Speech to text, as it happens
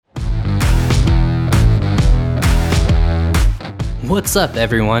What's up,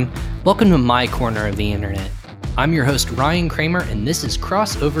 everyone? Welcome to my corner of the internet. I'm your host, Ryan Kramer, and this is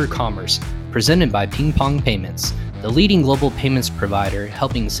Crossover Commerce, presented by Ping Pong Payments, the leading global payments provider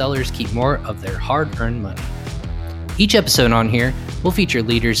helping sellers keep more of their hard-earned money. Each episode on here will feature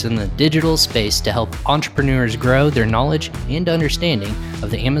leaders in the digital space to help entrepreneurs grow their knowledge and understanding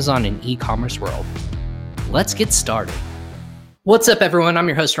of the Amazon and e-commerce world. Let's get started. What's up, everyone? I'm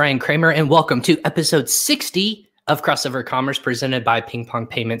your host, Ryan Kramer, and welcome to episode 60 of Crossover Commerce presented by Ping Pong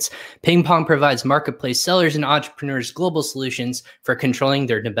Payments. Ping Pong provides marketplace sellers and entrepreneurs global solutions for controlling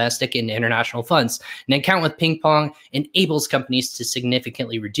their domestic and international funds. An account with Ping Pong enables companies to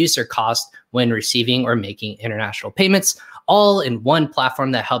significantly reduce their cost when receiving or making international payments, all in one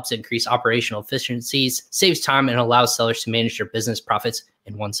platform that helps increase operational efficiencies, saves time, and allows sellers to manage their business profits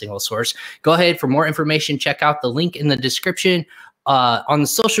in one single source. Go ahead for more information. Check out the link in the description. On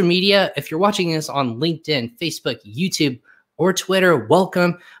social media, if you're watching this on LinkedIn, Facebook, YouTube, or Twitter,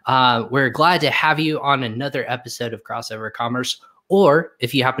 welcome. We're glad to have you on another episode of Crossover Commerce. Or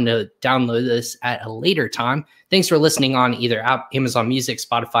if you happen to download this at a later time, thanks for listening on either Amazon Music,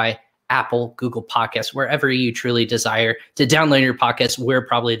 Spotify, Apple, Google Podcasts, wherever you truly desire to download your podcast. We're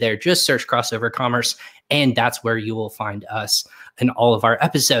probably there. Just search Crossover Commerce, and that's where you will find us in all of our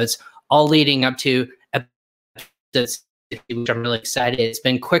episodes, all leading up to episodes, which I'm really excited. It's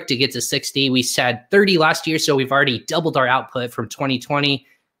been quick to get to 60. We said 30 last year, so we've already doubled our output from 2020.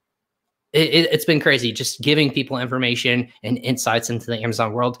 It's been crazy, just giving people information and insights into the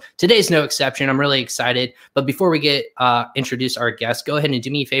Amazon world. Today's no exception. I'm really excited. But before we get introduce our guest, go ahead and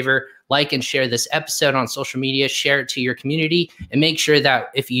do me a favor, like and share this episode on social media, share it to your community, and make sure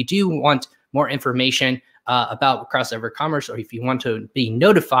that if you do want more information about Crossover Commerce, or if you want to be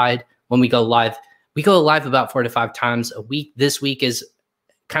notified when we go live, we go live about 4 to 5 times a week. This week is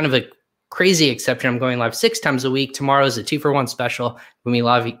kind of a crazy exception. I'm going live 6 times a week. Tomorrow is a 2-for-1 special when we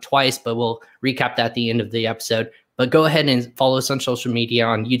live twice, but we'll recap that at the end of the episode. But go ahead and follow us on social media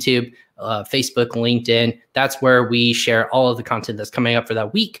on YouTube, Facebook, LinkedIn. That's where we share all of the content that's coming up for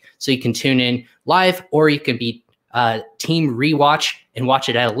that week. So you can tune in live, or you can be team rewatch and watch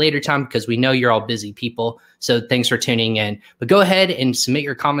it at a later time, because we know you're all busy people. So thanks for tuning in. But go ahead and submit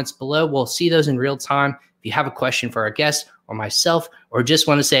your comments below. We'll see those in real time. If you have a question for our guest or myself, or just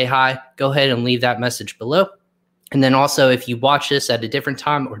want to say hi, go ahead and leave that message below. And then also, if you watch this at a different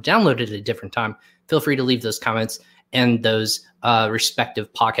time or download it at a different time, feel free to leave those comments and those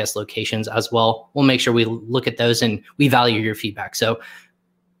respective podcast locations as well. We'll make sure we look at those and we value your feedback. So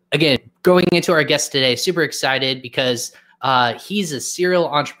again, going into our guest today, super excited because he's a serial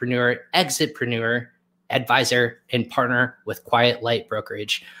entrepreneur, exitpreneur, advisor, and partner with Quiet Light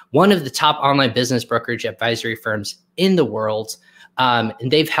Brokerage, one of the top online business brokerage advisory firms in the world. And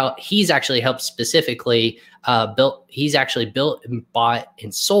he's actually helped specifically built and bought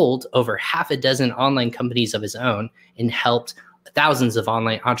and sold over 6 online companies of his own, and helped thousands of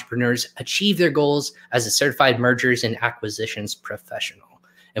online entrepreneurs achieve their goals as a certified mergers and acquisitions professional.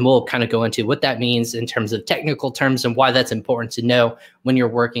 And we'll kind of go into what that means in terms of technical terms and why that's important to know when you're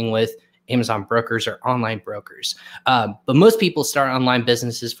working with Amazon brokers or online brokers. But most people start online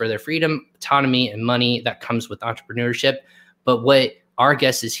businesses for their freedom, autonomy, and money that comes with entrepreneurship. But what our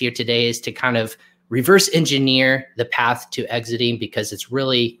guest is here today is to kind of reverse engineer the path to exiting, because it's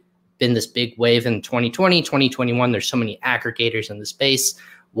really been this big wave in 2020, 2021. There's so many aggregators in the space.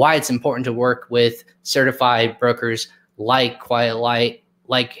 Why it's important to work with certified brokers like Quiet Light,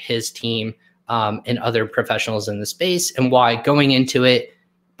 like his team, and other professionals in the space, and why going into it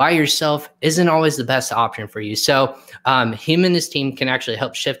by yourself isn't always the best option for you. So him and his team can actually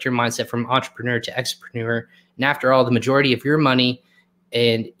help shift your mindset from entrepreneur to externpreneur. And after all, the majority of your money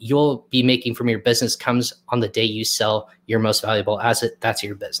and you'll be making from your business comes on the day you sell your most valuable asset. That's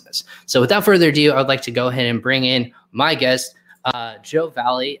your business. So without further ado, I'd like to go ahead and bring in my guest, Joe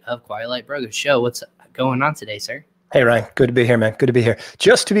Valley of Quiet Light Brokerage. Joe, what's going on today, sir? Hey, Ryan. Good to be here, man. Good to be here.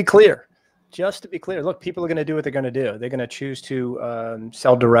 Just to be clear, look, people are going to do what they're going to do. They're going to choose to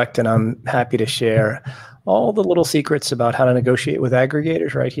sell direct, and I'm happy to share all the little secrets about how to negotiate with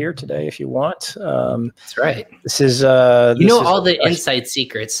aggregators right here today if you want. That's right. This is all the inside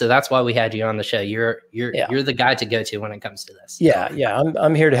secrets, so that's why we had you on the show. You're the guy to go to when it comes to this. Yeah.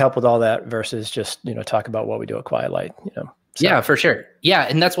 I'm here to help with all that versus just talk about what we do at Quiet Light. So. Yeah, for sure. Yeah,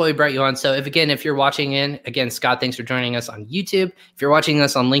 and that's why we brought you on. So if you're watching Scott, thanks for joining us on YouTube. If you're watching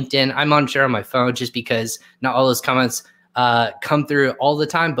us on LinkedIn, I'm on share on my phone just because not all those comments come through all the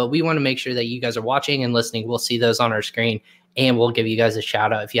time, but we want to make sure that you guys are watching and listening. We'll see those on our screen, and we'll give you guys a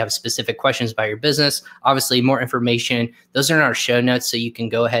shout out if you have specific questions about your business. Obviously, more information, those are in our show notes, so you can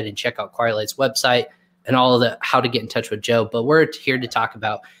go ahead and check out Quiet Light's website, and all of the how to get in touch with Joe, but we're here to talk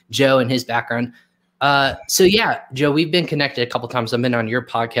about Joe and his background. So yeah, Joe, we've been connected a couple of times. I've been on your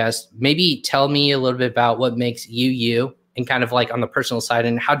podcast. Maybe tell me a little bit about what makes you, and kind of like on the personal side,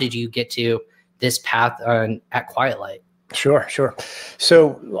 and how did you get to this path at Quiet Light? Sure.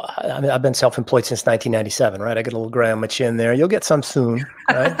 So I mean, I've been self-employed since 1997, right? I got a little gray on my chin there. You'll get some soon,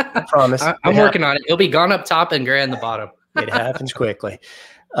 right? I promise. I'm working on it. It'll be gone up top and gray on the bottom. It happens quickly.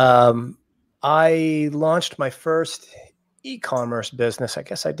 I launched my first e-commerce business. I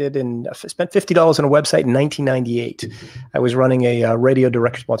guess I spent $50 on a website in 1998. I was running a radio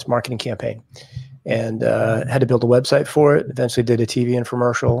direct response marketing campaign, and had to build a website for it. Eventually did a TV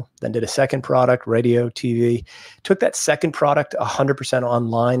infomercial, then did a second product, radio, TV. Took that second product 100%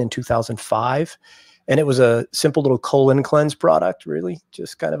 online in 2005. And it was a simple little colon cleanse product, really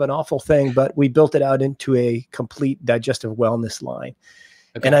just kind of an awful thing, but we built it out into a complete digestive wellness line.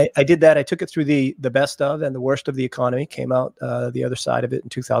 Okay. And I did that. I took it through the best of and the worst of the economy, came out the other side of it in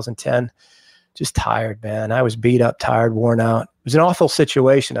 2010. Just tired, man. I was beat up, tired, worn out. It was an awful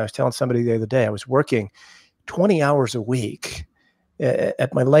situation. I was telling somebody the other day, I was working 20 hours a week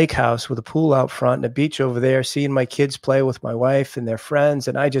at my lake house with a pool out front and a beach over there, seeing my kids play with my wife and their friends.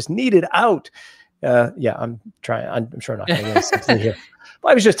 And I just needed out. Yeah, I'm trying. I'm sure I'm not going to get something here.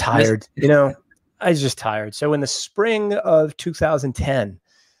 But I was just tired, I was just tired. So in the spring of 2010,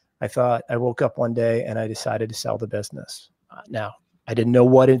 I woke up one day and I decided to sell the business. Now, I didn't know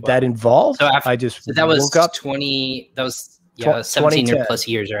what that involved. So that was woke up 20. That was 17 plus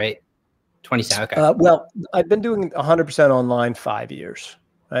years, right? 2010. Okay. Well, I've been doing 100% online 5 years,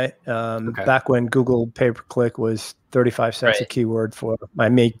 right? Back when Google pay-per-click was 35 cents a keyword for my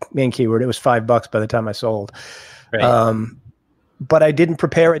main keyword. It was $5 by the time I sold. Right. But I didn't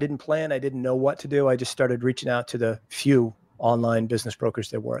prepare. I didn't plan. I didn't know what to do. I just started reaching out to the few online business brokers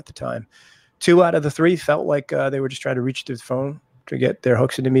there were at the time. 2 out of the 3 felt like they were just trying to reach through the phone to get their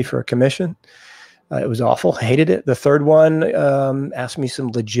hooks into me for a commission. It was awful. Hated it. The third one asked me some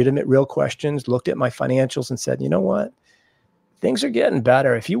legitimate, real questions, looked at my financials and said, you know what? Things are getting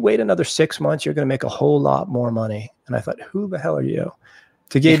better. If you wait another 6 months, you're going to make a whole lot more money. And I thought, who the hell are you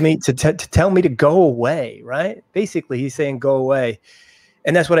to tell me to go away, right? Basically, he's saying go away.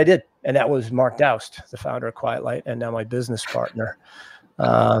 And that's what I did. And that was Mark Doust, the founder of Quiet Light and now my business partner.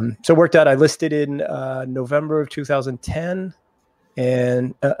 So it worked out. I listed in November of 2010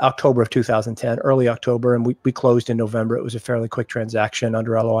 and October of 2010, early October, and we closed in November. It was a fairly quick transaction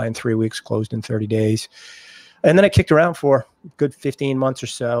under LOI in 3 weeks, closed in 30 days. And then I kicked around for a good 15 months or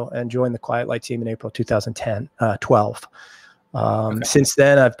so and joined the Quiet Light team in April 2012. Since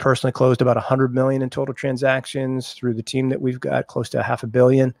then, I've personally closed about 100 million in total transactions through the team that we've got, close to $500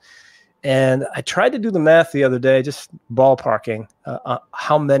 million. And I tried to do the math the other day, just ballparking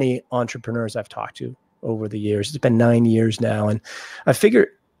how many entrepreneurs I've talked to over the years. It's been 9 years now. And I figure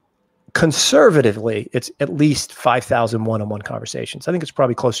conservatively, it's at least 5,000 one-on-one conversations. I think it's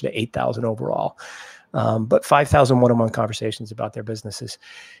probably closer to 8,000 overall. But 5,000 one-on-one conversations about their businesses.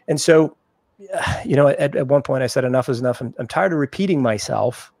 And so, at one point I said, enough is enough. I'm tired of repeating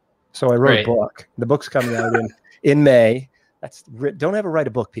myself. So I wrote a book. The book's coming out in May. Don't ever write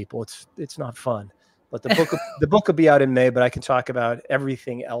a book, people. It's not fun. But the book will be out in May, but I can talk about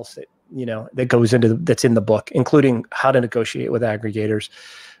everything else that goes into that's in the book, including how to negotiate with aggregators,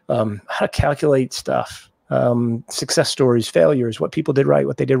 how to calculate stuff, success stories, failures, what people did right,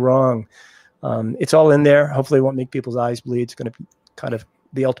 what they did wrong. It's all in there. Hopefully it won't make people's eyes bleed. It's going to be kind of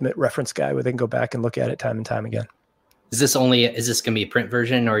the ultimate reference guide where they can go back and look at it time and time again. Is this going to be a print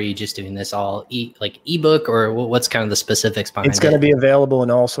version, or are you just doing this all ebook, or what's kind of the specifics behind it? It's going to be available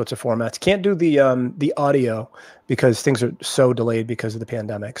in all sorts of formats. Can't do the audio because things are so delayed because of the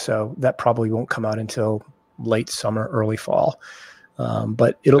pandemic. So that probably won't come out until late summer, early fall.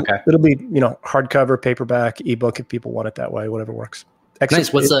 But it'll be, hardcover, paperback, ebook if people want it that way, whatever works.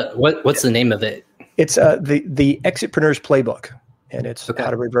 Nice. What's the name of it? It's the Exitpreneur's Playbook, and it's how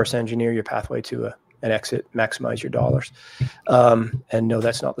to reverse engineer your pathway to an exit, maximize your dollars. And no,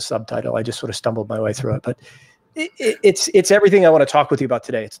 that's not the subtitle. I just sort of stumbled my way through it, but it's everything I want to talk with you about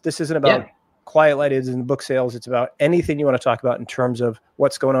today. This isn't about Quiet Light, it isn't book sales. It's about anything you want to talk about in terms of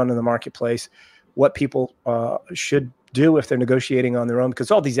what's going on in the marketplace, what people should do if they're negotiating on their own, because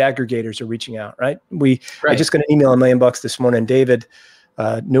all these aggregators are reaching out, right? I just got an email in my inbox this morning. David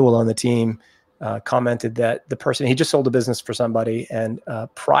Newell on the team commented that the person, he just sold a business for somebody, and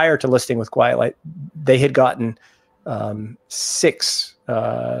prior to listing with Quiet Light, they had gotten 6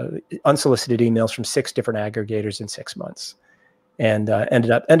 unsolicited emails from 6 different aggregators in 6 months, and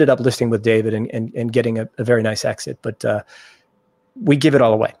ended up listing with David and getting a very nice exit. But we give it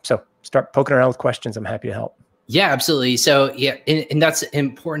all away. So start poking around with questions. I'm happy to help. Yeah, absolutely. So yeah, and that's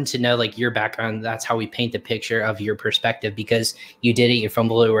important to know, like your background. That's how we paint the picture of your perspective, because you did it, you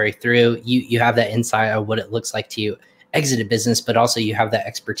fumbled your way through. You have that insight of what it looks like to exit a business, but also you have that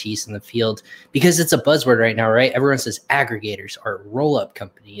expertise in the field, because it's a buzzword right now, right? Everyone says aggregators or roll-up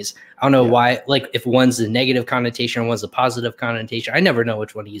companies. I don't know why, like if one's a negative connotation, one's a positive connotation. I never know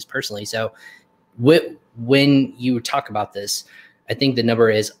which one to use personally. So when you talk about this, I think the number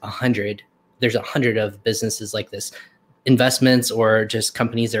is 100. There's 100 of businesses like this, investments or just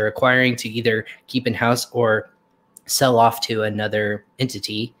companies they're acquiring to either keep in house or sell off to another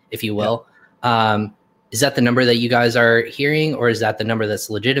entity, if you will. Is that the number that you guys are hearing, or is that the number that's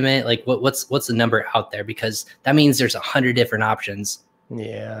legitimate? Like what's the number out there? Because that means there's 100 different options.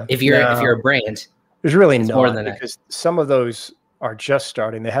 Yeah. If you're a brand, there's really not, more than because some of those are just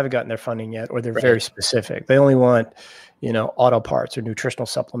starting. They haven't gotten their funding yet, or they're very specific. They only want, auto parts or nutritional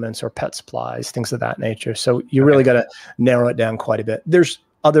supplements or pet supplies, things of that nature. So you really got to narrow it down quite a bit. There's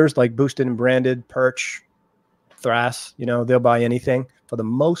others like Boosted and Branded, Perch, Thras, they'll buy anything for the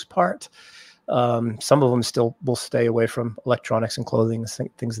most part. Some of them still will stay away from electronics and clothing,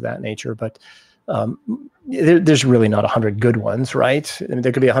 things of that nature. But there's really not 100 good ones, right? I mean,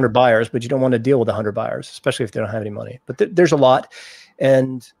 there could be 100 buyers, but you don't want to deal with 100 buyers, especially if they don't have any money. But there's a lot.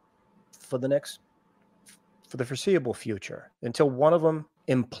 And for the foreseeable future, until one of them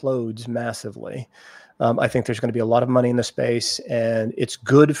implodes massively, I think there's going to be a lot of money in the space, and it's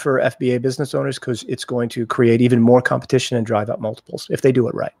good for FBA business owners because it's going to create even more competition and drive up multiples if they do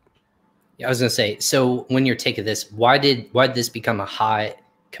it right. Yeah, I was going to say, so when you're taking this, why did this become a hot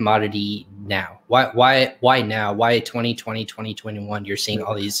commodity now? Why now? Why 2020, 2021, you're seeing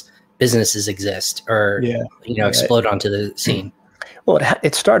all these businesses exist or explode onto the scene? Well,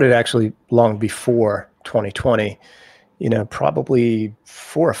 it started actually long before 2020. Probably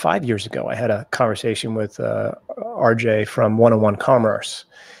 4 or 5 years ago, I had a conversation with RJ from 101 Commerce,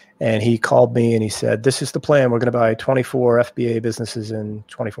 and he called me and he said, "This is the plan. We're going to buy 24 FBA businesses in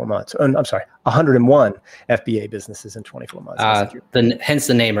 24 months. I'm sorry, 101 FBA businesses in 24 months." Hence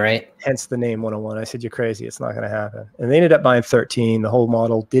the name, right? Hence the name 101. I said, "You're crazy. It's not going to happen." And they ended up buying 13. The whole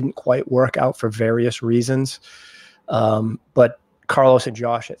model didn't quite work out for various reasons. But Carlos and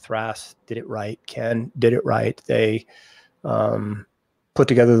Josh at Thras did it right. Ken did it right. They put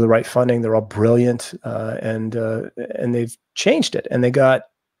together the right funding. They're all brilliant, and they've changed it. And they got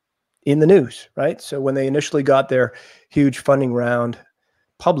in the news, right? So when they initially got their huge funding round,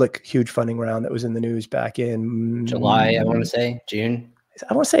 public huge funding round that was in the news back in July, I want to say June.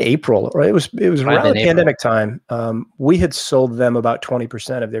 I want to say April, right? It was around the pandemic time. We had sold them about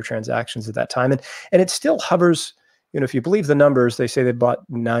 20% of their transactions at that time, and it still hovers. If you believe the numbers, they say they bought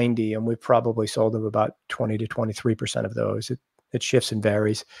 90, and we've probably sold them about 20 to 23% of those. It shifts and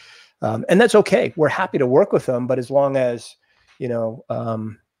varies, and that's okay. We're happy to work with them, but as long as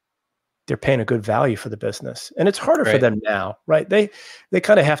they're paying a good value for the business. And it's harder for them now, right? They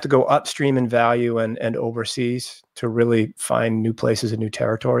kind of have to go upstream in value and overseas to really find new places and new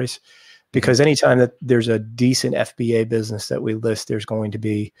territories. Because anytime that there's a decent FBA business that we list, there's going to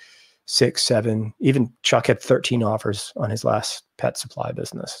be 6, 7, even Chuck had 13 offers on his last pet supply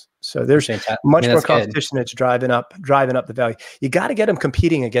business. So there's much more competition. It's driving up the value. You got to get them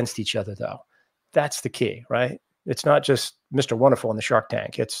competing against each other, though. That's the key, right? It's not just Mr. Wonderful in the Shark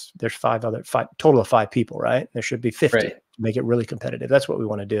Tank. There's five total of 5 people, right? There should be 50 to make it really competitive. That's what we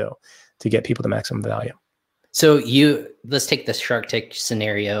want to do to get people to maximum value. So let's take the Shark Tank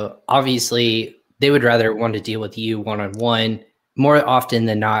scenario. Obviously, they would rather want to deal with you one-on-one more often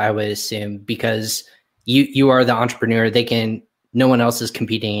than not, I would assume, because you are the entrepreneur. No one else is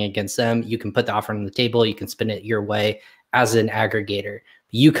competing against them. You can put the offer on the table. You can spin it your way as an aggregator.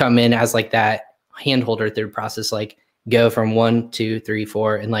 You come in as like that handholder through the process, like go from 1, 2, 3,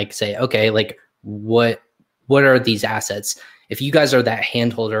 4, and like say, okay, like what are these assets? If you guys are that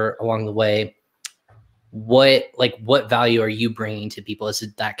handholder along the way, what value are you bringing to people? Is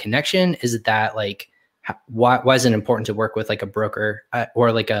it that connection? Is it that like, why is it important to work with like a broker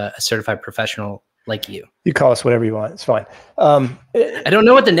or like a certified professional like you? You call us whatever you want. It's fine. I don't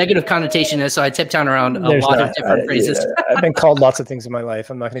know what the negative connotation is, so I tiptoe around a lot of different phrases. I've been called lots of things in my life.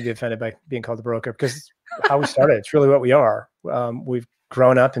 I'm not going to be offended by being called a broker because it's how we started. It's really what we are. We've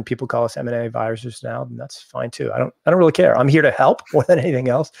grown up, and people call us M&A advisors now, and that's fine too. I don't really care. I'm here to help more than anything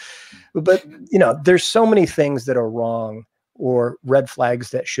else. But there's so many things that are wrong or red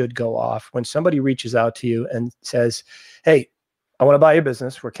flags that should go off when somebody reaches out to you and says, "Hey, I want to buy your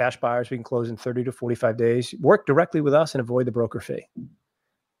business. We're cash buyers. We can close in 30 to 45 days. Work directly with us and avoid the broker fee."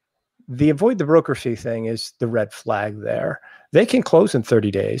 the avoid the broker fee thing is the red flag there. They can close in 30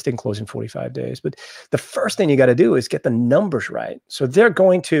 days. They can close in 45 days. But the first thing you got to do is get the numbers right. So they're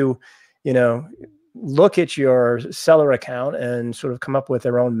going to, look at your seller account and sort of come up with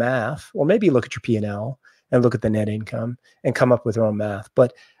their own math, or maybe look at your P&L and look at the net income and come up with their own math.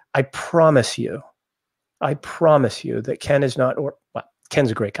 But I promise you that Ken is not,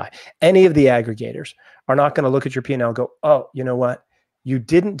 Ken's a great guy. Any of the aggregators are not going to look at your P&L and go, oh, you know what? You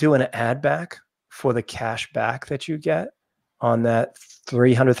didn't do an add back for the cash back that you get on that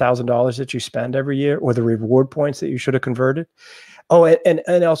 $300,000 that you spend every year, or the reward points that you should have converted. Oh, and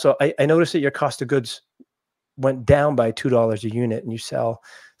also I noticed that your cost of goods went down by $2 a unit and you sell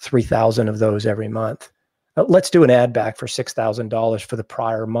 3,000 of those every month. Let's do an add back for $6,000 for the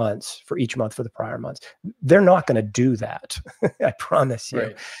prior months, for each month for the prior months. They're not going to do that. I promise you.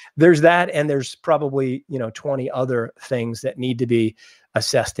 Right. There's that, and there's probably 20 other things that need to be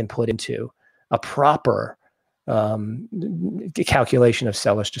assessed and put into a proper calculation of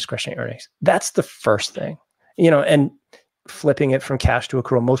seller's discretionary earnings. That's the first thing, and flipping it from cash to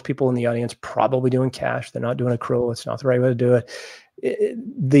accrual. Most people in the audience probably doing cash. They're not doing accrual. It's not the right way to do it.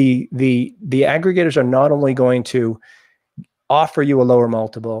 The aggregators are not only going to offer you a lower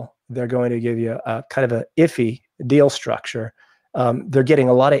multiple, they're going to give you a kind of a iffy deal structure. They're getting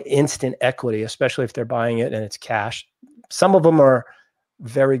a lot of instant equity, especially if they're buying it and it's cash. Some of them are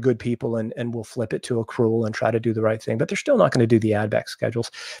very good people and will flip it to accrual and try to do the right thing, but they're still not going to do the add back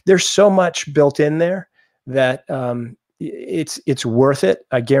schedules. There's so much built in there that it's worth it.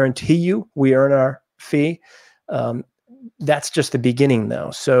 I guarantee you we earn our fee. That's just the beginning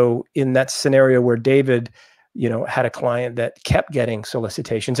though. So in that scenario where David, had a client that kept getting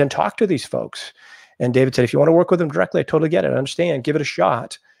solicitations and talked to these folks, and David said, if you want to work with them directly, I totally get it. I understand, give it a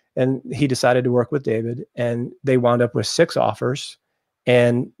shot. And he decided to work with David, and they wound up with 6 offers.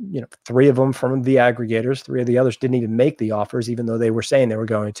 And 3 of them from the aggregators, 3 of the others didn't even make the offers, even though they were saying they were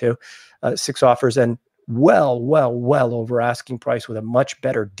going to. 6 offers, and well over asking price with a much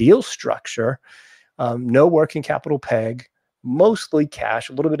better deal structure. No working capital peg, mostly cash,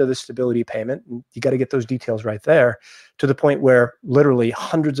 a little bit of the stability payment. And you got to get those details right there, to the point where literally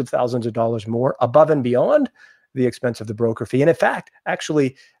hundreds of thousands of dollars more above and beyond the expense of the broker fee. And in fact,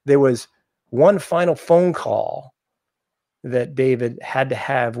 actually, there was one final phone call that David had to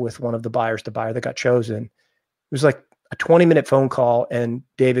have with one of the buyers, the buyer that got chosen. It was like a 20-minute phone call, and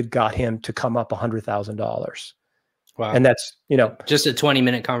David got him to come up $100,000. Wow. And that's, just a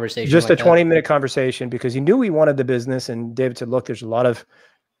 20-minute conversation. Just like a 20-minute conversation, because he knew he wanted the business. And David said, look, there's a lot of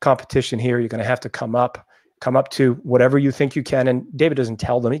competition here. You're going to have to come up to whatever you think you can. And David doesn't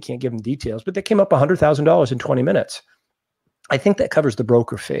tell them, he can't give them details, but they came up $100,000 in 20 minutes. I think that covers the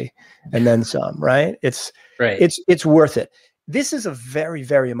broker fee and then some, right? It's worth it. This is a very,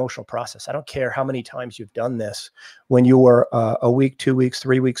 very emotional process. I don't care how many times you've done this. When you were a week, 2 weeks,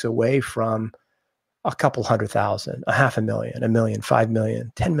 3 weeks away from a couple $100,000, $500,000, $1 million, $5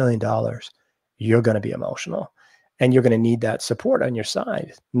 million, $10 million, you're going to be emotional, and you're going to need that support on your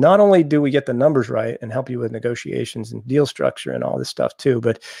side. Not only do we get the numbers right and help you with negotiations and deal structure and all this stuff too,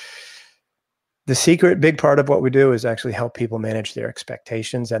 but the secret big part of what we do is actually help people manage their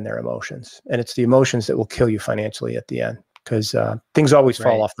expectations and their emotions. And it's the emotions that will kill you financially at the end, because things always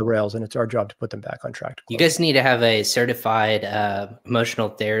fall off the rails, and it's our job to put them back on track. You guys need to have a certified emotional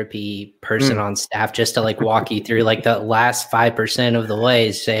therapy person on staff, just to walk you through the last 5% of the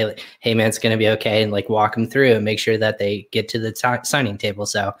ways. Say, hey man, it's going to be okay, and walk them through and make sure that they get to the signing table.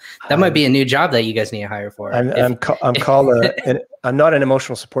 So that might be a new job that you guys need to hire for. I'm called I'm not an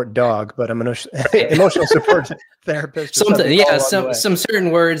emotional support dog, but I'm an emotional support therapist. Something, some certain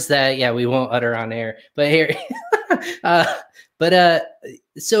words that we won't utter on air. But here,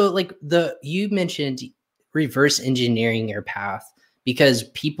 so you mentioned reverse engineering your path, because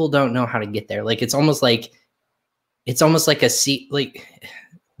people don't know how to get there. It's almost like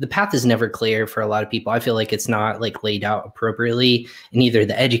the path is never clear for a lot of people. I feel like it's not laid out appropriately in either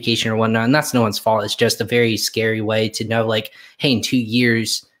the education or whatnot. And that's no one's fault. It's just a very scary way to know, hey, in 2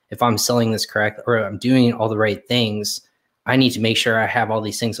 years, if I'm selling this correct or I'm doing all the right things, I need to make sure I have all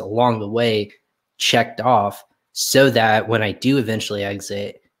these things along the way checked off, so that when I do eventually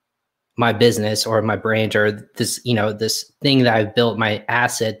exit my business or my brand or this, this thing that I've built, my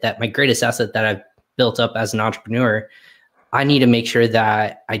greatest asset that I've built up as an entrepreneur, I need to make sure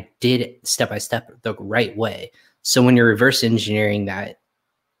that I did it step by step the right way. So when you're reverse engineering that,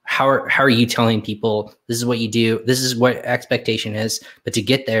 how are you telling people this is what you do, this is what expectation is, but to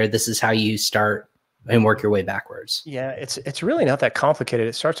get there, this is how you start and work your way backwards? Yeah, it's really not that complicated.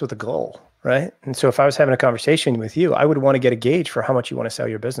 It starts with a goal. right? And so if I was having a conversation with you, I would want to get a gauge for how much you want to sell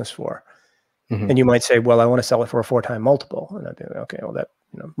your business for. And you might say, well, I want to sell it for a 4-time multiple. And I'd be like, okay, well, that,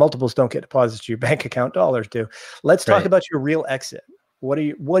 multiples don't get deposited to your bank account, dollars do. Let's talk about your real exit. What are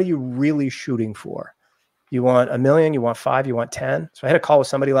you really shooting for? You want $1 million, you want 5, you want 10. So I had a call with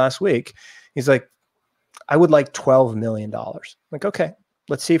somebody last week. He's like, I would like $12 million. I'm like, okay,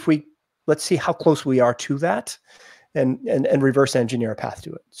 let's see how close we are to that and reverse engineer a path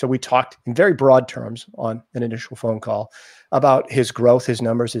to it. So we talked in very broad terms on an initial phone call about his growth, his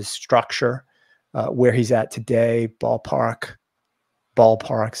numbers, his structure, where he's at today, ballpark,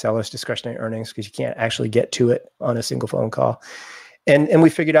 sellers discretionary earnings, because you can't actually get to it on a single phone call. And we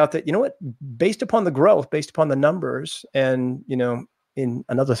figured out that, based upon the growth, based upon the numbers, and, in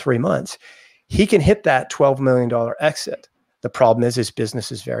another 3 months, he can hit that $12 million exit. The problem is his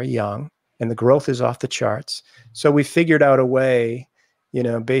business is very young and the growth is off the charts. So we figured out a way,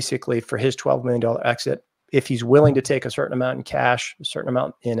 basically for his $12 million exit, if he's willing to take a certain amount in cash, a certain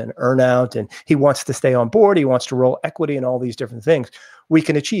amount in an earnout, and he wants to stay on board, he wants to roll equity and all these different things, we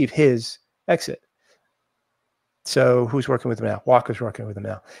can achieve his exit. So who's working with him now? Walker's working with him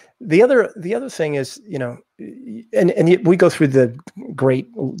now. The other thing is, and we go through the great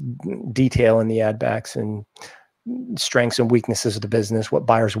detail in the ad backs and strengths and weaknesses of the business, what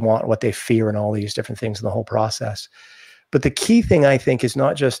buyers want, what they fear, and all these different things in the whole process. But the key thing, I think, is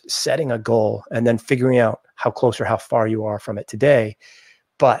not just setting a goal and then figuring out how close or how far you are from it today,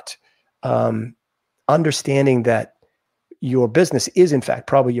 but understanding that your business is, in fact,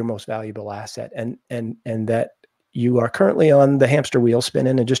 probably your most valuable asset, and that you are currently on the hamster wheel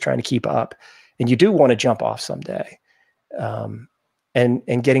spinning and just trying to keep up, and you do want to jump off someday,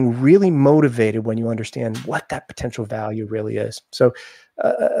 and getting really motivated when you understand what that potential value really is. So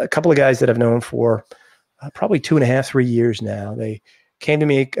a couple of guys that I've known for probably 2.5, 3 years now. They came to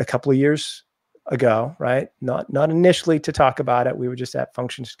me a couple of years ago, right? Not initially to talk about it. We were just at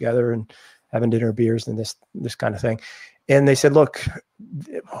functions together and having dinner, beers, and this kind of thing. And they said, look,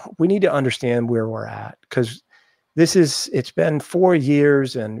 we need to understand where we're at, because it's been 4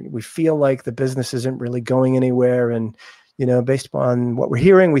 years and we feel like the business isn't really going anywhere. And, based upon what we're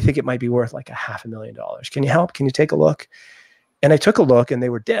hearing, we think it might be worth like $500,000. Can you help? Can you take a look? And I took a look and they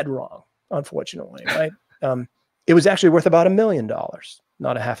were dead wrong, unfortunately, right? It was actually worth about $1 million,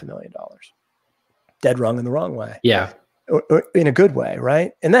 not $500,000. Dead wrong in the wrong way. Yeah. Or in a good way,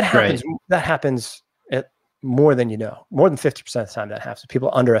 right? And that happens. Right. That happens at more than more than 50% of the time. That happens. People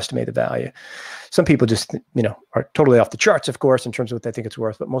underestimate the value. Some people just are totally off the charts, of course, in terms of what they think it's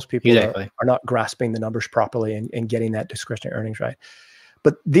worth. But most people are not grasping the numbers properly and getting that discretionary earnings right.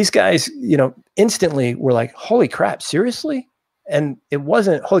 But these guys, instantly were like, "Holy crap, seriously!" And it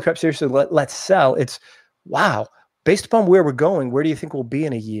wasn't, "Holy crap, seriously, let's sell." It's, wow, based upon where we're going, where do you think we'll be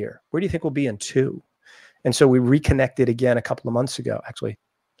in a year? Where do you think we'll be in 2? And so we reconnected again a couple of months ago, actually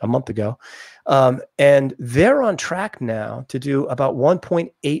a month ago. And they're on track now to do about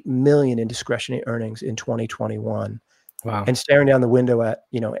 1.8 million in discretionary earnings in 2021. Wow. And staring down the window at,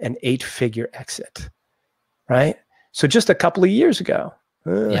 an 8-figure exit, right? So just a couple of years ago,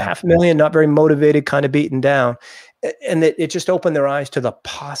 $500,000, not very motivated, kind of beaten down. And it just opened their eyes to the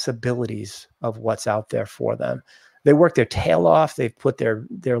possibilities of what's out there for them. They worked their tail off. They've put their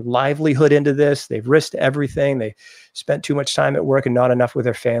livelihood into this. They've risked everything. They spent too much time at work and not enough with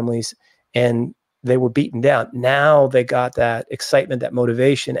their families. And they were beaten down. Now they got that excitement, that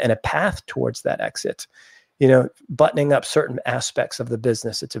motivation, and a path towards that exit. Buttoning up certain aspects of the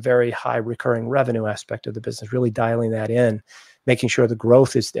business. It's a very high recurring revenue aspect of the business, really dialing that in, making sure the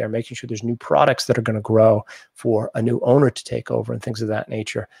growth is there, making sure there's new products that are going to grow for a new owner to take over and things of that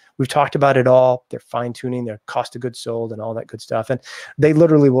nature. We've talked about it all. They're fine-tuning their cost of goods sold and all that good stuff. And they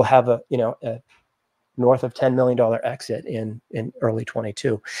literally will have a north of $10 million exit in early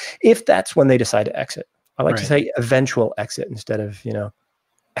 22, if that's when they decide to exit. I like to say eventual exit instead of,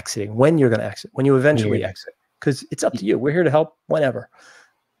 exiting. When you're going to exit, when you eventually exit, because it's up to you. We're here to help whenever.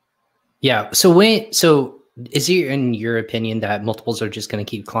 Yeah. So is it in your opinion that multiples are just going to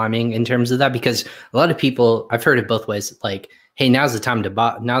keep climbing in terms of that? Because a lot of people, I've heard it both ways, like, hey, now's the time to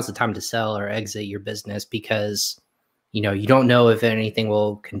buy, now's the time to sell or exit your business, because, you don't know if anything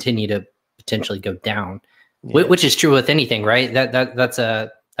will continue to potentially go down, which is true with anything, right? That's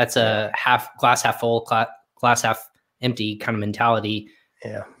a glass half full, glass half empty kind of mentality.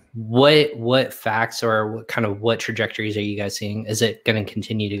 Yeah. What facts or what trajectories are you guys seeing? Is it going to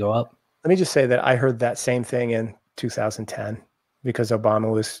continue to go up? Let me just say that I heard that same thing in 2010 because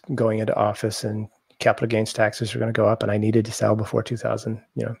Obama was going into office and capital gains taxes are going to go up, and I needed to sell before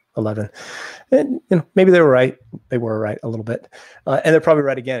 2011. And maybe they were right. They were right a little bit, and they're probably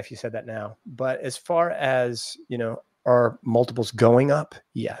right again if you said that now. But as far as are multiples going up?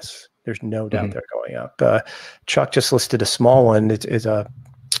 Yes, there's no doubt they're going up. Chuck just listed a small one. It's a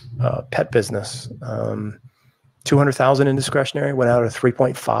pet business. 200,000 in discretionary, went out at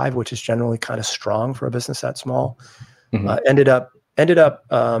 3.5, which is generally kind of strong for a business that small. Ended up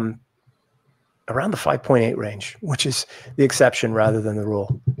around the 5.8 range, which is the exception rather than the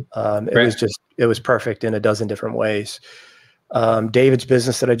rule. It was perfect in a dozen different ways. David's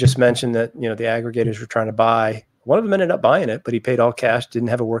business that I just mentioned that, the aggregators were trying to buy, one of them ended up buying it, but he paid all cash, didn't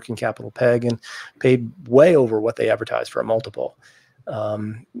have a working capital peg, and paid way over what they advertised for a multiple.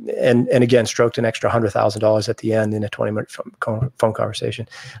 And again, stroked an extra $100,000 at the end in a 20-minute phone conversation.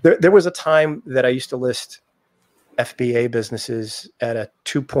 There was a time that I used to list FBA businesses at a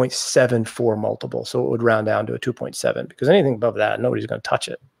 2.74 multiple. So it would round down to a 2.7, because anything above that, nobody's going to touch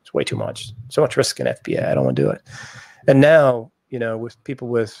it. It's way too much. So much risk in FBA. I don't want to do it. And now, with people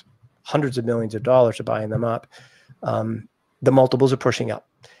with hundreds of millions of dollars are buying them up, the multiples are pushing up.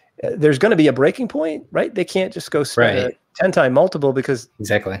 There's going to be a breaking point, right? They can't just go spend a 10-time multiple, because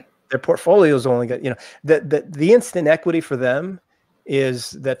exactly their portfolios only got, the instant equity for them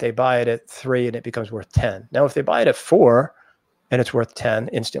is that they buy it at 3 and it becomes worth 10. Now, if they buy it at 4 and it's worth 10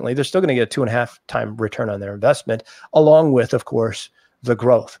 instantly, they're still going to get a 2.5 time return on their investment, along with, of course, the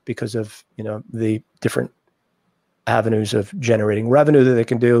growth, because of, the different avenues of generating revenue that they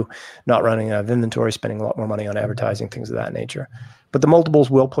can do, not running out of inventory, spending a lot more money on advertising, things of that nature. But the multiples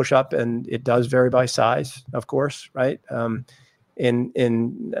will push up, and it does vary by size, of course, right? At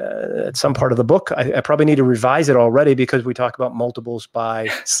some part of the book, I probably need to revise it already, because we talk about multiples by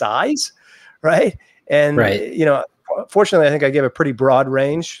size, right? And, fortunately, I think I gave a pretty broad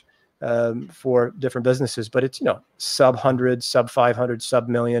range for different businesses, but it's, sub 100, sub 500, sub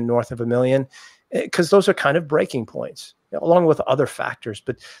million, north of $1 million, because those are kind of breaking points, along with other factors.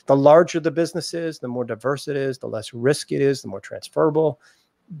 But the larger the business is, the more diverse it is, the less risk it is, the more transferable.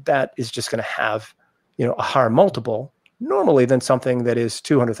 That is just going to have, a higher multiple normally than something that is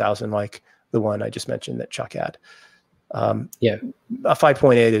 200,000, like the one I just mentioned that Chuck had. A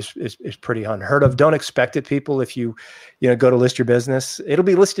 5.8 is pretty unheard of. Don't expect it, people. If you go to list your business, it'll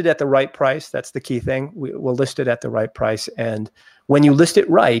be listed at the right price. That's the key thing. We'll list it at the right price, and when you list it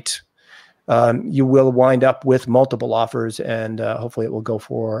right, you will wind up with multiple offers, and hopefully it will go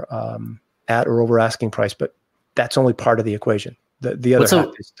for at or over asking price. But that's only part of the equation. The other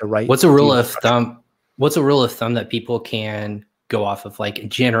half is the right. What's a rule of thumb? What's a rule of thumb that people can go off of? Like,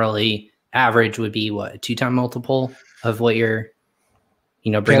 generally, average would be what, a 2-time multiple of what you're,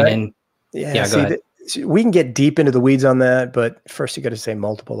 bringing in. Yeah, go ahead. We can get deep into the weeds on that, but first you got to say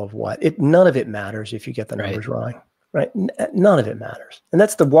multiple of what. None of it matters if you get the numbers wrong. Right. None of it matters. And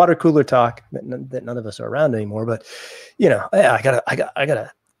that's the water cooler talk that none of us are around anymore. But, I got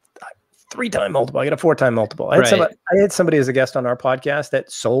a 3-time multiple. I got a 4-time multiple. I had somebody as a guest on our podcast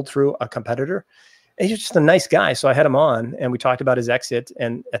that sold through a competitor. And he's just a nice guy. So I had him on and we talked about his exit.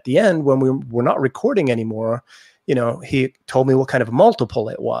 And at the end, when we were not recording anymore, he told me what kind of multiple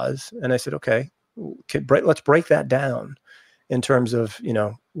it was. And I said, okay, let's break that down in terms of,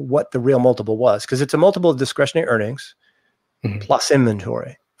 what the real multiple was, because it's a multiple of discretionary earnings plus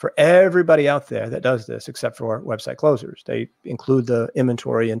inventory. For everybody out there that does this, except for website closers, they include the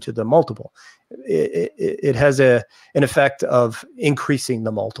inventory into the multiple. It has an effect of increasing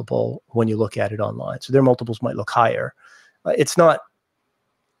the multiple when you look at it online. So their multiples might look higher. It's not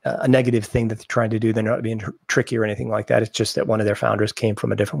a negative thing that they're trying to do. They're not being tricky or anything like that. It's just that one of their founders came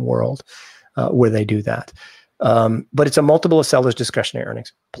from a different world where they do that. But it's a multiple of sellers' discretionary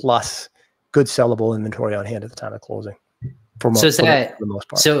earnings plus good sellable inventory on hand at the time of closing. For the most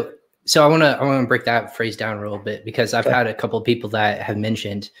part. So I want to break that phrase down a little bit, because I've had a couple of people that have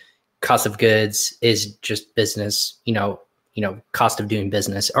mentioned cost of goods is just business, cost of doing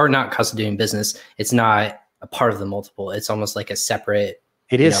business, or not cost of doing business. It's not a part of the multiple. It's almost like a separate.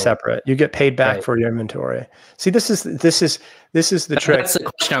 It is separate. You get paid back for your inventory. See, this is the trick. That's the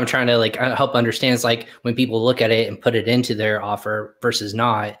question I'm trying to help understand. Is like, when people look at it and put it into their offer versus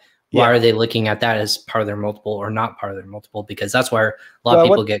not, why are they looking at that as part of their multiple or not part of their multiple? Because that's where a lot of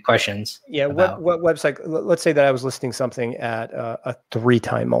people get questions. Yeah. What website? Let's say that I was listing something at a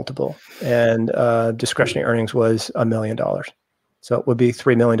 3-time multiple, and discretionary earnings was $1 million. So it would be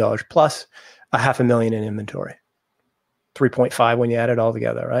 $3 million plus $500,000 in inventory. 3.5 when you add it all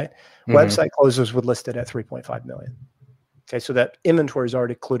together, right? Website closers would list it at 3.5 million. Okay, so that inventory is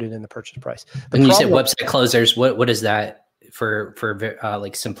already included in the purchase price. And you said website closers. What is that for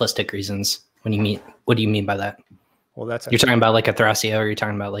like simplistic reasons? What do you mean by that? Well, you're talking about like a Thrasio, or you're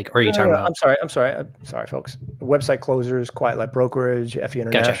talking about like, or are you talking about? I'm sorry, folks. Website Closers, Quiet Light Brokerage, FE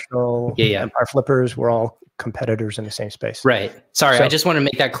International, Gotcha. Yeah. Empire Flippers. We're all competitors in the same space. Right. Sorry, I just want to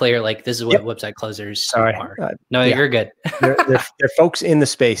make that clear. Like, this is what Website Closers are. No, you're good. they're folks in the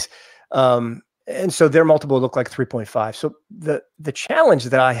space. And so their multiple look like 3.5. So the challenge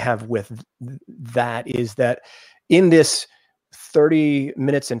that I have with that is that in this 30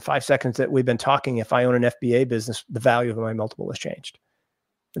 minutes and 5 seconds that we've been talking, if I own an FBA business, the value of my multiple has changed.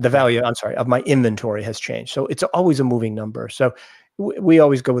 The value, of my inventory has changed. So it's always a moving number. So we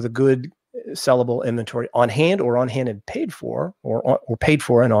always go with a good sellable inventory on hand and paid for, or paid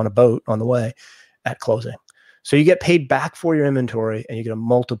for and on a boat on the way at closing. So you get paid back for your inventory and you get a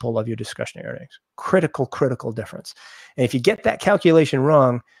multiple of your discretionary earnings. Critical difference. And if you get that calculation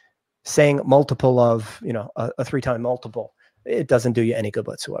wrong, saying multiple of, a 3-time multiple, it doesn't do you any good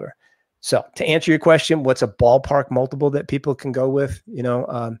whatsoever. So to answer your question, what's a ballpark multiple that people can go with?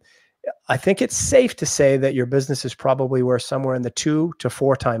 I think it's safe to say that your business is probably worth somewhere in the 2 to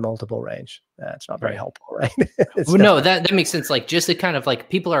 4-time multiple range. That's not very helpful, right? Well, no, that makes sense. Like, just to kind of like,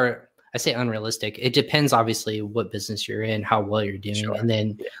 people are, I say unrealistic. It depends, obviously, what business you're in, how well you're doing. Sure. And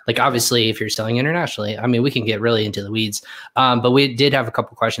then like, obviously, if you're selling internationally, I mean, we can get really into the weeds, but we did have a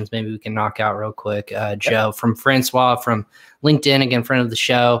couple questions. Maybe we can knock out real quick. Joe from Francois from LinkedIn, again, friend of the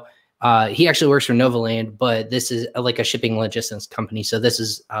show. He actually works for Novaland, but this is like a shipping logistics company. So this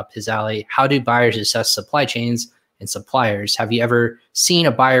is up his alley. How do buyers assess supply chains and suppliers? Have you ever seen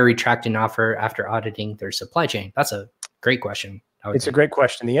a buyer retract an offer after auditing their supply chain? That's a great question. It's a great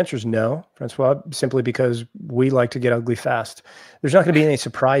question. The answer is no, Francois, simply because we like to get ugly fast. There's not going to be any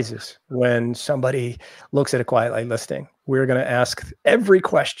surprises when somebody looks at a Quiet Light listing. We're going to ask every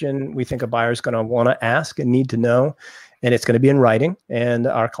question we think a buyer is going to want to ask and need to know, and it's going to be in writing, and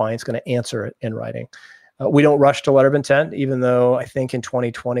our client's going to answer it in writing. We don't rush to letter of intent, even though I think in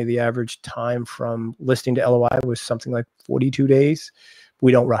 2020, the average time from listing to LOI was something like 42 days.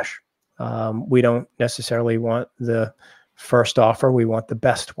 We don't rush. We don't necessarily want the first offer. We want the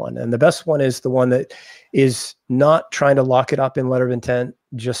best one. And the best one is the one that is not trying to lock it up in letter of intent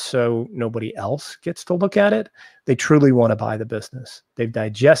just so nobody else gets to look at it. They truly want to buy the business. They've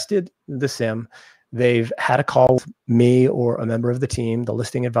digested the SIM. They've had a call with me or a member of the team, the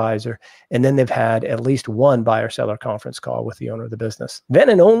listing advisor, and then they've had at least one buyer-seller conference call with the owner of the business. Then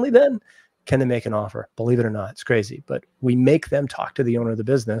and only then can they make an offer. Believe it or not, it's crazy. But we make them talk to the owner of the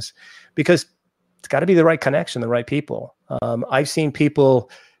business because it's got to be the right connection, the right people. I've seen people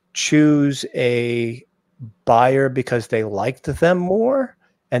choose a buyer because they liked them more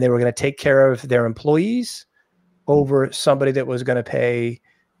and they were going to take care of their employees over somebody that was going to pay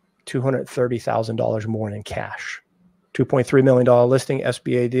 $230,000 more in cash. $2.3 million listing,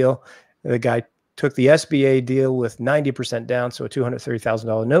 SBA deal. The guy took the SBA deal with 90% down, so a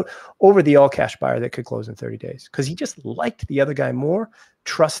 $230,000 note, over the all-cash buyer that could close in 30 days because he just liked the other guy more,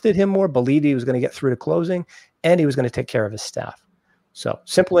 trusted him more, believed he was going to get through to closing, and he was going to take care of his staff. So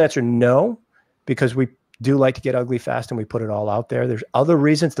simple answer, no, because we do like to get ugly fast and we put it all out there. There's other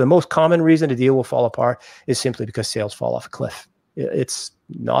reasons. The most common reason a deal will fall apart is simply because sales fall off a cliff. It's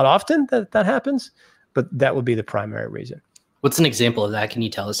not often that happens, but that would be the primary reason. What's an example of that? Can you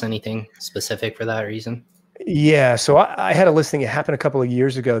tell us anything specific for that reason? Yeah. So I had a listing. It happened a couple of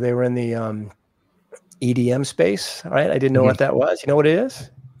years ago. They were in the EDM space. All right. I didn't know what that was. You know what it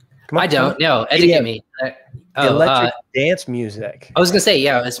is? I don't know. Educate me. Electric dance music. I was going to say,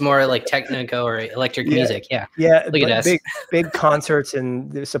 yeah, it's more like technical or electric music. Yeah. Yeah. Look at us. Big concerts,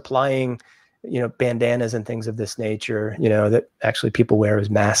 and they're supplying, bandanas and things of this nature, that actually people wear as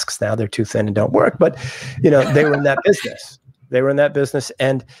masks now. They're too thin and don't work. But, they were in that business. They were in that business,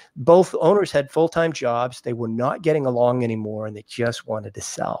 and both owners had full-time jobs. They were not getting along anymore, and they just wanted to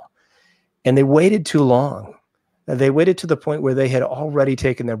sell. And they waited too long. They waited to the point where they had already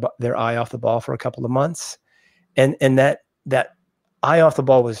taken their eye off the ball for a couple of months. And that eye off the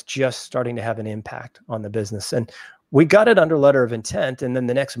ball was just starting to have an impact on the business. And we got it under letter of intent. And then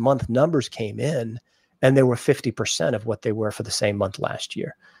the next month numbers came in and they were 50% of what they were for the same month last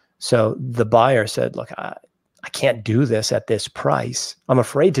year. So the buyer said, look, I can't do this at this price. I'm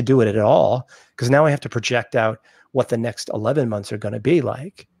afraid to do it at all because now I have to project out what the next 11 months are going to be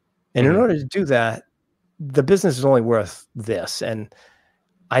like. And in order to do that, the business is only worth this. And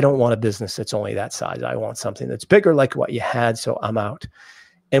I don't want a business that's only that size. I want something that's bigger like what you had. So I'm out.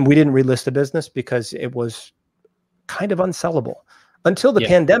 And we didn't relist the business because it was kind of unsellable until the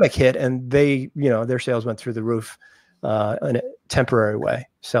pandemic hit and they, their sales went through the roof in a temporary way,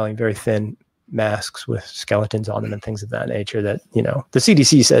 selling very thin masks with skeletons on them and things of that nature that, you know, the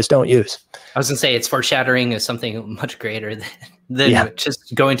CDC says don't use. I was gonna say it's foreshadowing of something much greater than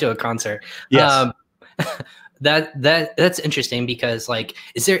just going to a concert. Yes. That's interesting because, like,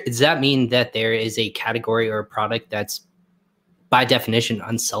 does that mean that there is a category or a product that's by definition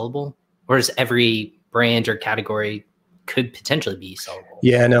unsellable, or is every brand or category could potentially be sellable?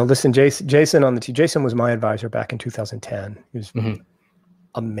 Yeah, no, listen, Jason on the team. Jason was my advisor back in 2010. He was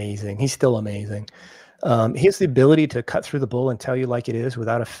amazing. He's still amazing. He has the ability to cut through the bull and tell you like it is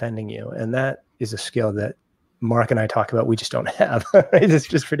without offending you. And that is a skill that Mark and I talk about. We just don't have. It's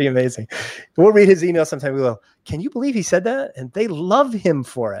just pretty amazing. We'll read his email sometime. We go, can you believe he said that? And they love him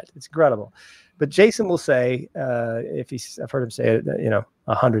for it. It's incredible. But Jason will say, I've heard him say it, you know,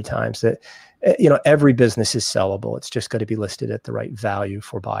 100 times, that, you know, every business is sellable. It's just got to be listed at the right value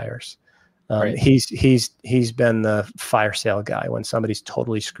for buyers. Right. He's been the fire sale guy when somebody's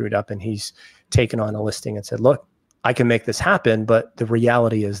totally screwed up, and he's taken on a listing and said, look, I can make this happen, but the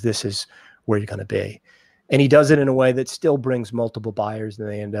reality is this is where you're going to be. And he does it in a way that still brings multiple buyers, and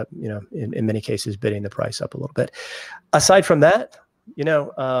they end up, you know, in many cases bidding the price up a little bit. Aside from that, you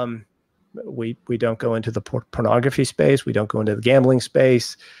know, we don't go into the pornography space. We don't go into the gambling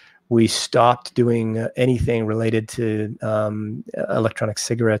space. We stopped doing anything related to electronic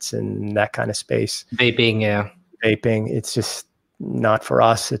cigarettes and that kind of space. Vaping, yeah. Vaping. It's just not for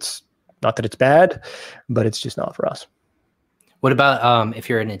us. It's not that it's bad, but it's just not for us. What about if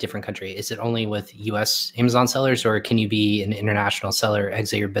you're in a different country? Is it only with US Amazon sellers, or can you be an international seller,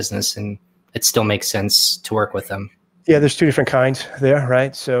 exit your business, and it still makes sense to work with them? Yeah, there's two different kinds there,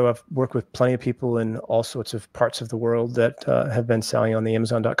 right? So I've worked with plenty of people in all sorts of parts of the world that have been selling on the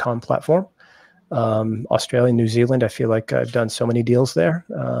Amazon.com platform. Australia, New Zealand, I feel like I've done so many deals there.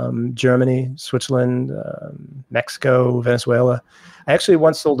 Germany, Switzerland, Mexico, Venezuela. I actually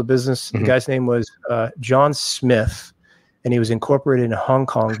once sold a business. The guy's name was John Smith, and he was incorporated in Hong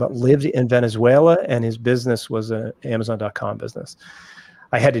Kong, but lived in Venezuela, and his business was an Amazon.com business.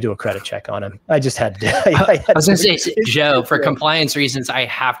 I had to do a credit check on him. I just had to. I was going to say, Joe, for compliance reasons, I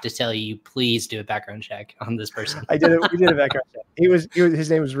have to tell you, please do a background check on this person. We did a background check. His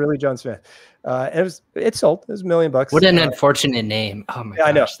name was really John Smith. And it sold. It was $1 million. What an unfortunate name. Oh my gosh.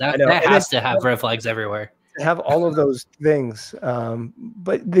 I know. That has to have red flags everywhere. Have all of those things.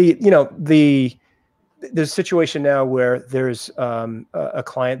 But there's a situation now where there's a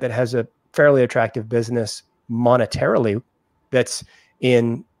client that has a fairly attractive business monetarily that's he's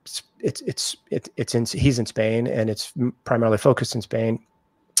in Spain, and it's primarily focused in Spain,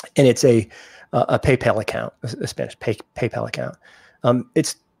 and it's a PayPal account, a Spanish PayPal account.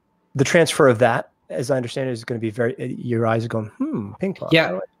 It's the transfer of that, as I understand it, is going to be your eyes are going, ping pong.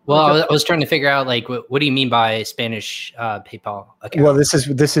 Yeah. Well, I was trying to figure out, like, what do you mean by Spanish PayPal account? Well,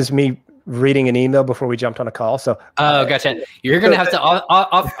 this is me reading an email before we jumped on a call. So gotcha. You're gonna have to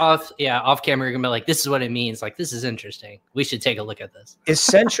off camera. You're gonna be like, this is what it means. Like, this is interesting. We should take a look at this.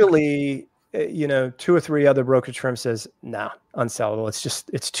 Essentially, 2 or 3 other brokerage firms says, nah, unsellable.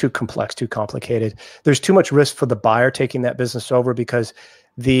 It's too complex, too complicated. There's too much risk for the buyer taking that business over because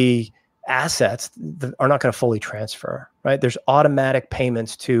the assets are not going to fully transfer, right? There's automatic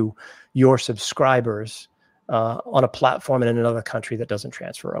payments to your subscribers on a platform in another country that doesn't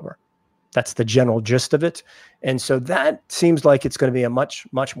transfer over. That's the general gist of it. And so that seems like it's going to be a much,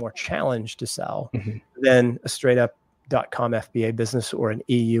 much more challenge to sell than a straight up .com FBA business or an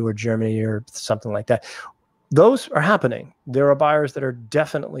EU or Germany or something like that. Those are happening. There are buyers that are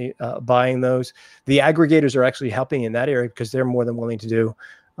definitely buying those. The aggregators are actually helping in that area because they're more than willing to do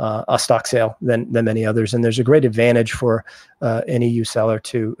a stock sale than many others. And there's a great advantage for an EU seller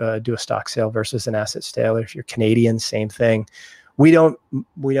to do a stock sale versus an asset sale. If you're Canadian, same thing. We don't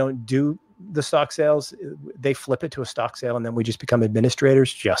do the stock sales. They flip it to a stock sale, and then we just become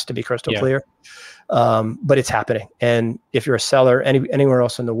administrators, just to be crystal clear. But it's happening. And if you're a seller anywhere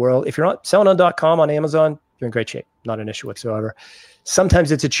else in the world, if you're not selling on .com on Amazon, you're in great shape. Not an issue whatsoever.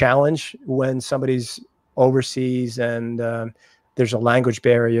 Sometimes it's a challenge when somebody's overseas and there's a language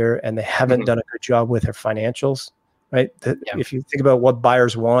barrier and they haven't done a good job with their financials, right? If you think about what